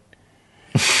shit.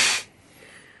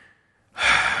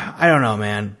 I don't know,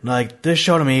 man. Like, this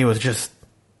show to me was just,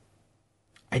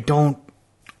 I don't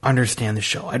understand the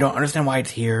show. I don't understand why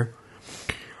it's here.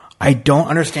 I don't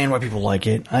understand why people like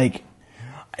it. Like,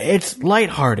 it's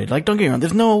lighthearted. Like, don't get me wrong,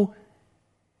 there's no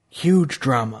huge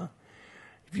drama.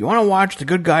 If you want to watch The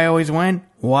Good Guy Always Win,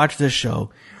 watch this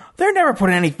show. They're never put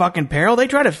in any fucking peril. They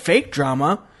try to fake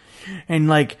drama. And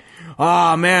like,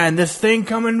 oh man, this thing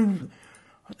coming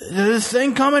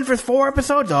for 4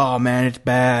 episodes? Oh man, it's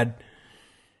bad.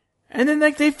 And then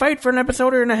like they fight for an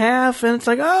episode and a half, and it's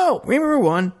like, oh, Rimuru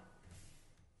won.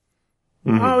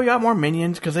 Mm-hmm. Oh, we got more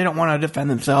minions because they don't want to defend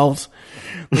themselves.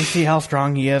 They see how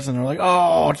strong he is, and they're like,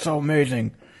 oh, it's so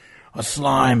amazing. A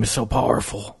slime is so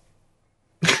powerful.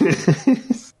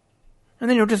 And then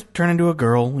he'll just turn into a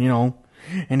girl,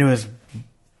 into his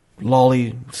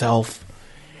lolly self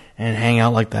and hang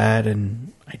out like that,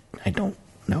 and I don't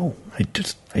know. I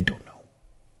don't know.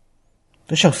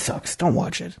 The show sucks. Don't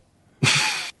watch it.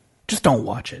 Just don't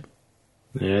watch it.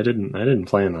 Yeah, I didn't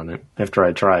plan on it after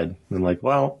I tried. I'm like,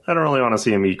 well, I don't really want to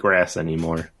see him eat grass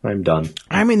anymore. I'm done.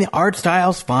 I mean, the art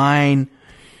style's fine.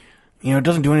 You know, it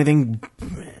doesn't do anything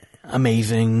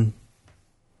amazing.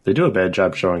 They do a bad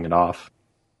job showing it off.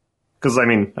 Because, I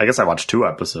mean, I guess I watched 2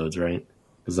 episodes, right?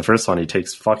 Because the first one, he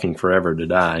takes fucking forever to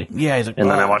die. Yeah, he's like, and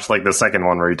then I watched, like, the second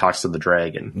one where he talks to the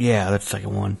dragon. Yeah, that's the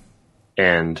second one.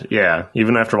 And, yeah,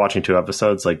 even after watching 2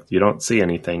 episodes, like, you don't see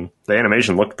anything. The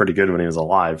animation looked pretty good when he was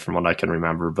alive, from what I can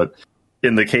remember, but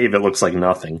in the cave, it looks like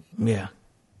nothing. Yeah.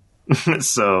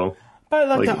 So, but I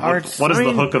like like, the arts. what is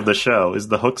the hook of the show? Is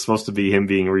the hook supposed to be him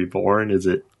being reborn? Is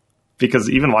it... Because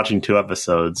even watching 2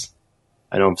 episodes,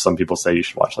 I know some people say you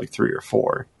should watch, like, 3 or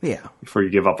 4. Yeah. Before you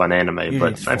give up on anime,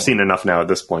 but I've seen enough now at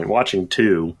this point. Watching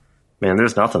 2... Man,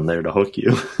 there's nothing there to hook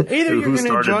you. Either Who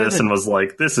started this and was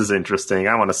like, this is interesting.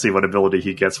 I want to see what ability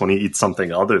he gets when he eats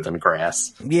something other than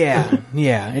grass. Yeah,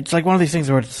 yeah. It's like one of these things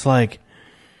where it's like,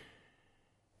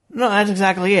 no, that's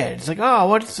exactly it. It's like, oh,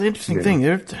 what's the interesting thing?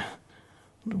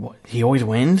 He always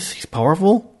wins? He's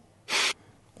powerful?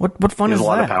 What fun is that? He has a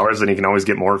lot of powers and he can always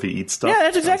get more if he eats stuff. Yeah,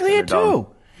 that's exactly it too.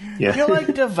 Yeah. He'll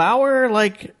like devour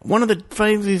like one of the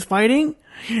things he's fighting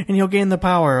and he'll gain the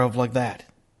power of like that.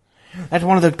 That's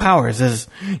one of the powers, is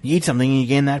you eat something and you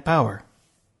gain that power.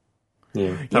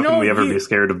 Yeah. How can we ever be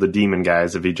scared of the demon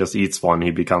guys? If he just eats one,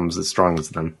 he becomes as strong as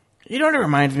them. You know what it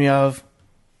reminds me of?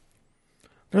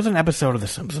 There's an episode of The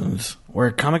Simpsons where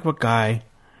a comic book guy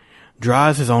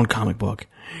draws his own comic book,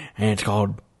 and it's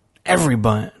called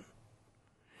Everybody.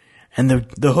 And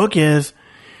the hook is,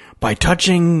 by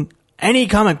touching any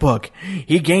comic book,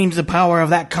 he gains the power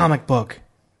of that comic book.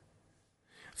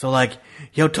 So, like,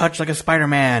 he'll touch, like, a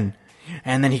Spider-Man,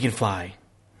 and then he can fly.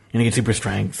 And he gets super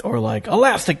strength. Or, like,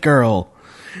 Elastic Girl.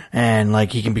 And,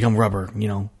 like, he can become rubber, you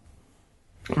know.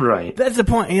 Right. That's the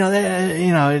point. You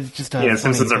know, it's just a... Yeah,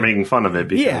 Simpsons are making fun of it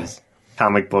because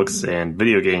comic books and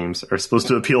video games are supposed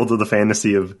to appeal to the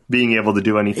fantasy of being able to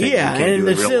do anything. Yeah, and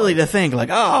it's silly to think, like,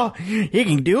 oh, he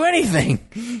can do anything.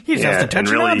 He just has to touch and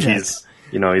really, an object.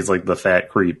 he's like the fat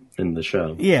creep in the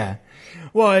show. Yeah.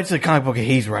 Well, it's a comic book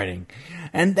he's writing.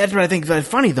 And that's what I think is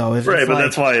funny, though. Is right, but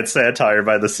that's why it's satire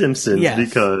by The Simpsons,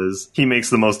 because he makes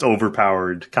the most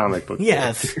overpowered comic book.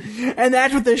 Yes. And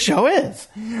that's what this show is.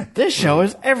 This show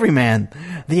is Everyman,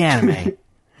 the anime.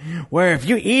 Where if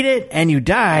you eat it and you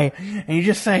die, and you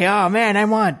just say, oh man, I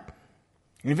want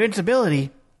invincibility,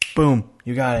 boom,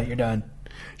 you got it, you're done.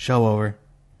 Show over.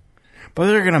 But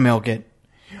they're going to milk it.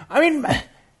 I mean,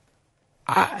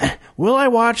 will I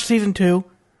watch season 2?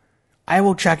 I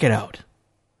will check it out.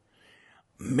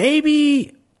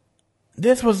 Maybe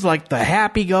this was like the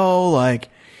happy go, like,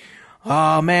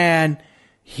 oh man,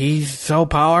 he's so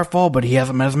powerful, but he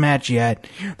hasn't met his match yet.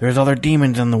 There's other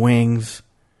demons in the wings,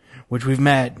 which we've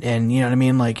met, and you know what I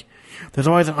mean? Like, there's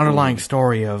always an underlying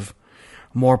story of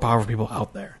more powerful people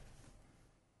out there.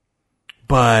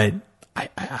 But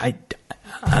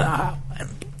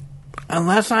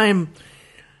unless something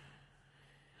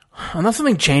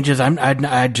changes,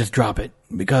 I'd just drop it.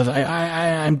 Because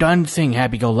I'm done seeing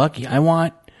happy-go-lucky. I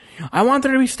want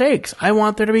there to be stakes. I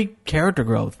want there to be character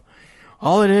growth.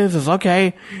 All it is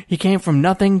okay, he came from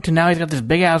nothing to now he's got this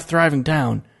big-ass thriving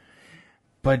town.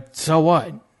 But so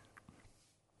what?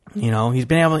 You know, he's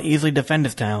been able to easily defend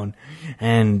his town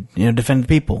and, you know, defend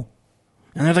people.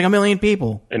 And there's like 1 million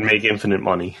people. And make infinite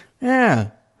money. Yeah.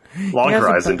 Log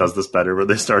Horizon does this better, where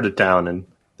they start a town and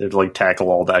they have to, like, tackle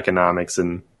all the economics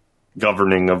and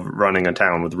governing of running a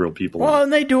town with real people. Well,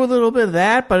 and they do a little bit of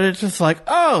that, but it's just like,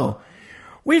 oh,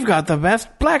 we've got the best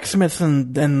blacksmiths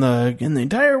in the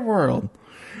entire world.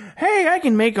 Hey, I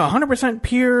can make 100%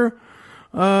 pure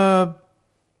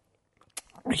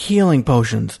healing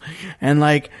potions. And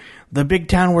like the big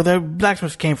town where the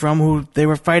blacksmiths came from, who they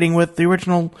were fighting with the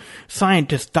original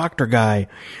scientist doctor guy,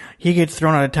 he gets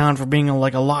thrown out of town for being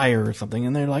like a liar or something,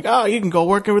 and they're like, oh, you can go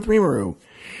working with Rimuru.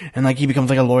 And like he becomes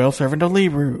like a loyal servant of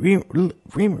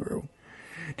Rimuru.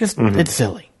 Just it's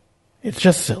silly. It's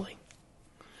just silly.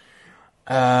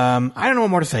 I don't know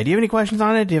what more to say. Do you have any questions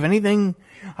on it? Do you have anything?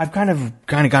 I've kind of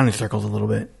gone in circles a little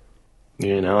bit.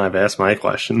 You know, I've asked my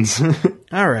questions.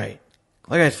 All right.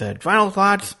 Like I said, final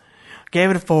thoughts.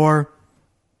 Gave it a 4.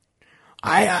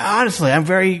 I honestly, I'm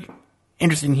very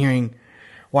interested in hearing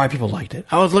why people liked it.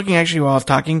 I was looking actually while I was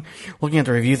talking, looking at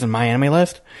the reviews on my anime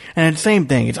list, and it's the same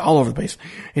thing. It's all over the place.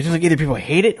 It's just like either people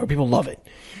hate it or people love it.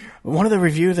 One of the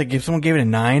reviews someone gave it a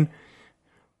 9.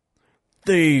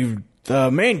 The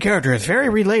main character is very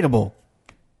relatable.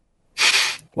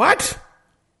 What?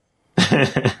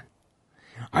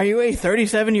 Are you a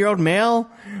 37-year-old male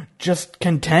just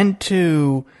content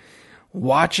to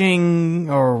watching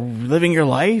or living your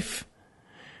life?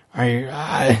 Are you...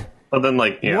 But then,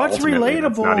 like, yeah, what's relatable?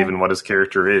 That's not even what his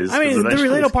character is. I mean, the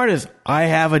relatable part is I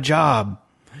have a job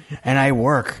and I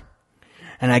work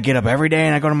and I get up every day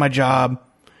and I go to my job.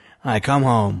 I come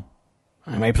home.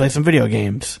 I may play some video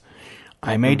games.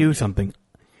 I may do something.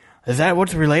 Is that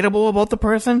what's relatable about the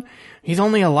person? He's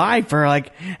only alive for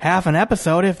like half an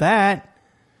episode, if that.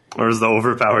 Or is the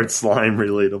overpowered slime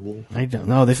relatable? I don't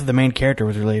know. This is the main character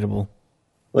was relatable.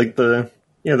 Like the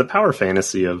power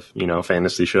fantasy of,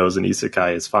 fantasy shows and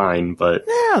Isekai is fine, but...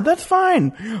 Yeah, that's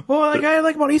fine. Well, like I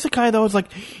like about Isekai, though, is like,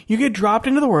 you get dropped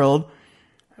into the world,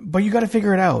 but you gotta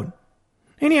figure it out.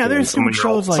 And yeah, there's some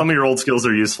shows like... Some of your old skills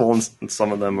are useful, and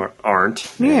some of them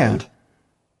aren't. Yeah. And,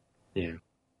 yeah.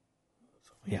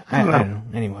 Yeah, I don't know.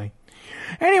 Anyway,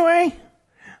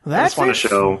 that's I just want a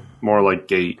show more like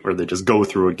Gate, where they just go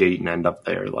through a gate and end up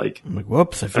there. Like, I'm like,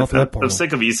 whoops, I fell through that portal. I'm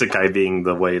sick of Isekai being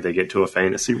the way they get to a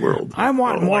fantasy world. I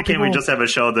want more Why can't we just have a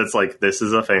show that's like, this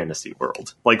is a fantasy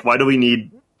world? Like, why do we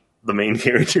need the main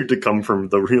character to come from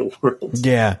the real world?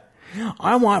 Yeah.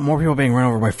 I want more people being run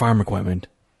over by farm equipment.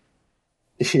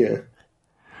 Yeah.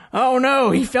 Oh no,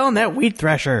 he fell in that wheat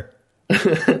thresher.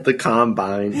 The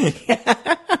combine.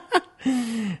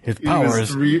 His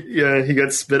powers. He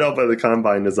got spit out by the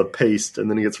combine as a paste, and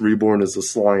then he gets reborn as a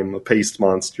slime, a paste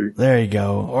monster. There you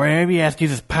go. Or maybe he has to use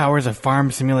his powers of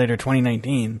Farm Simulator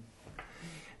 2019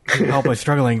 to help a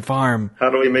struggling farm.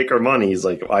 How do we make our money? He's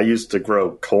like, I used to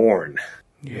grow corn.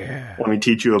 Yeah. Let me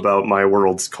teach you about my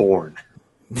world's corn.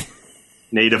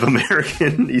 Native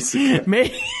American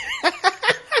Isekai.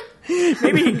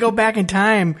 Maybe he can go back in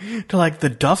time to like the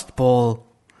Dust Bowl,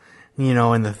 in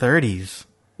the 30s.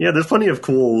 Yeah, there's plenty of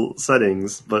cool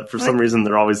settings, but for some reason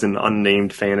they're always in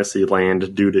unnamed fantasy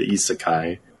land due to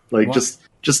Isekai. Like, what?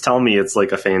 just tell me it's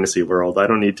like a fantasy world. I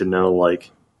don't need to know, like,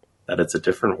 that it's a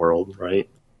different world, right?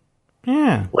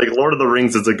 Yeah. Like, Lord of the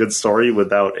Rings is a good story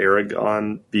without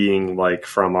Aragorn being, like,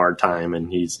 from our time,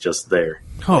 and he's just there.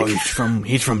 Oh,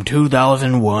 he's from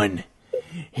 2001.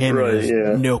 Him Right, and his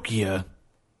yeah. Nokia.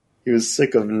 He was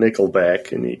sick of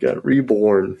Nickelback, and he got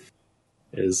reborn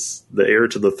as the heir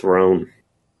to the throne.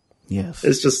 Yes.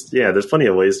 It's just, there's plenty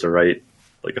of ways to write,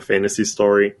 like, a fantasy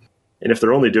story. And if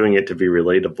they're only doing it to be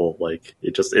relatable, like,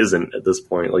 it just isn't at this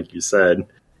point, like you said.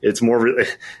 It's more,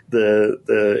 the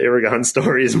Aragorn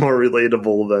story is more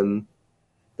relatable than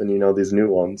these new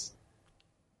ones.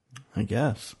 I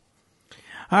guess.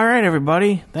 All right,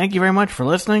 everybody. Thank you very much for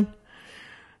listening.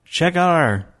 Check out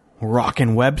our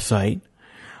rockin' website,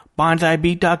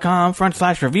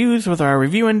 bonsaibeat.com/reviews with our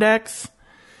review index.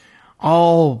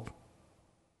 All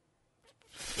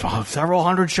several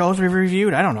hundred shows we've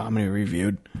reviewed. I don't know how many we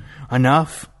reviewed.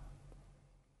 Enough.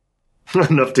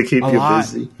 Enough to keep you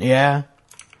busy. Yeah.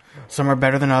 Some are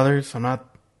better than others. I'm not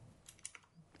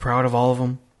proud of all of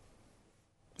them.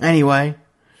 Anyway,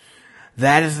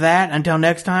 that is that. Until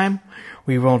next time,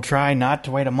 we will try not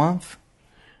to wait a month.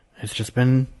 It's just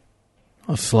been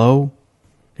slow.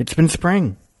 It's been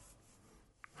spring.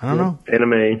 I don't know.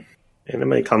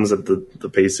 Anime comes at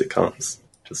the pace it comes.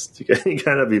 Just you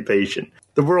gotta be patient.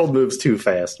 The world moves too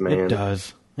fast, man. It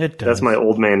does. That's my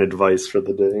old man advice for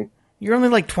the day. You're only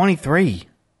like 23.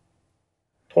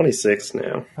 26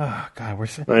 now. Oh God,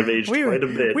 I've aged quite a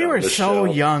bit. We were so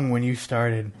young when you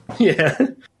started. Yeah,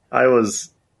 I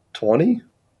was 20.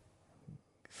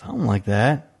 Something like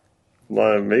that.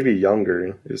 Well, maybe younger.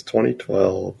 It was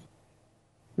 2012.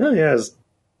 No, yeah, it was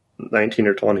 19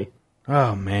 or 20.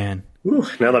 Oh man. Ooh,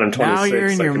 now that I'm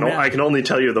 26, Now you're in I can only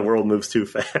tell you the world moves too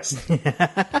fast.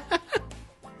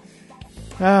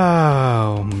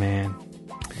 Oh, man.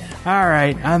 All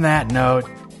right, on that note,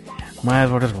 might as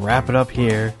well just wrap it up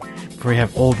here before we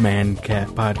have Old Man Cat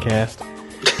Podcast.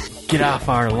 Get off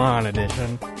our lawn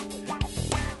edition.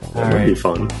 That would be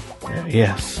fun.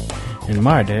 Yes, in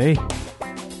my day.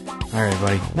 All right,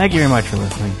 buddy. Thank you very much for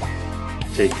listening.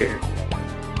 Take care.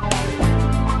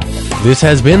 This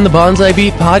has been the Bonsai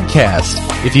Beat Podcast.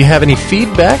 If you have any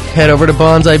feedback, head over to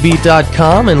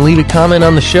bonsaibeat.com and leave a comment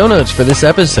on the show notes for this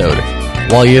episode.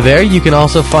 While you're there, you can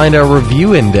also find our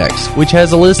review index, which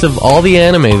has a list of all the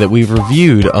anime that we've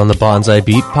reviewed on the Bonsai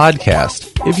Beat Podcast.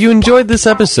 If you enjoyed this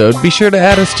episode, be sure to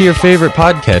add us to your favorite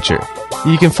podcatcher.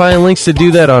 You can find links to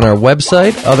do that on our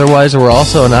website. Otherwise, we're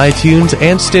also on iTunes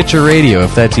and Stitcher Radio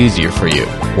if that's easier for you.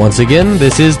 Once again,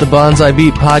 this is the Bonsai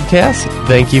Beat Podcast.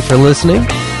 Thank you for listening.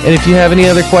 And if you have any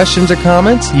other questions or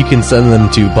comments, you can send them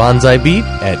to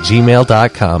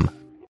bonsaibeat@gmail.com.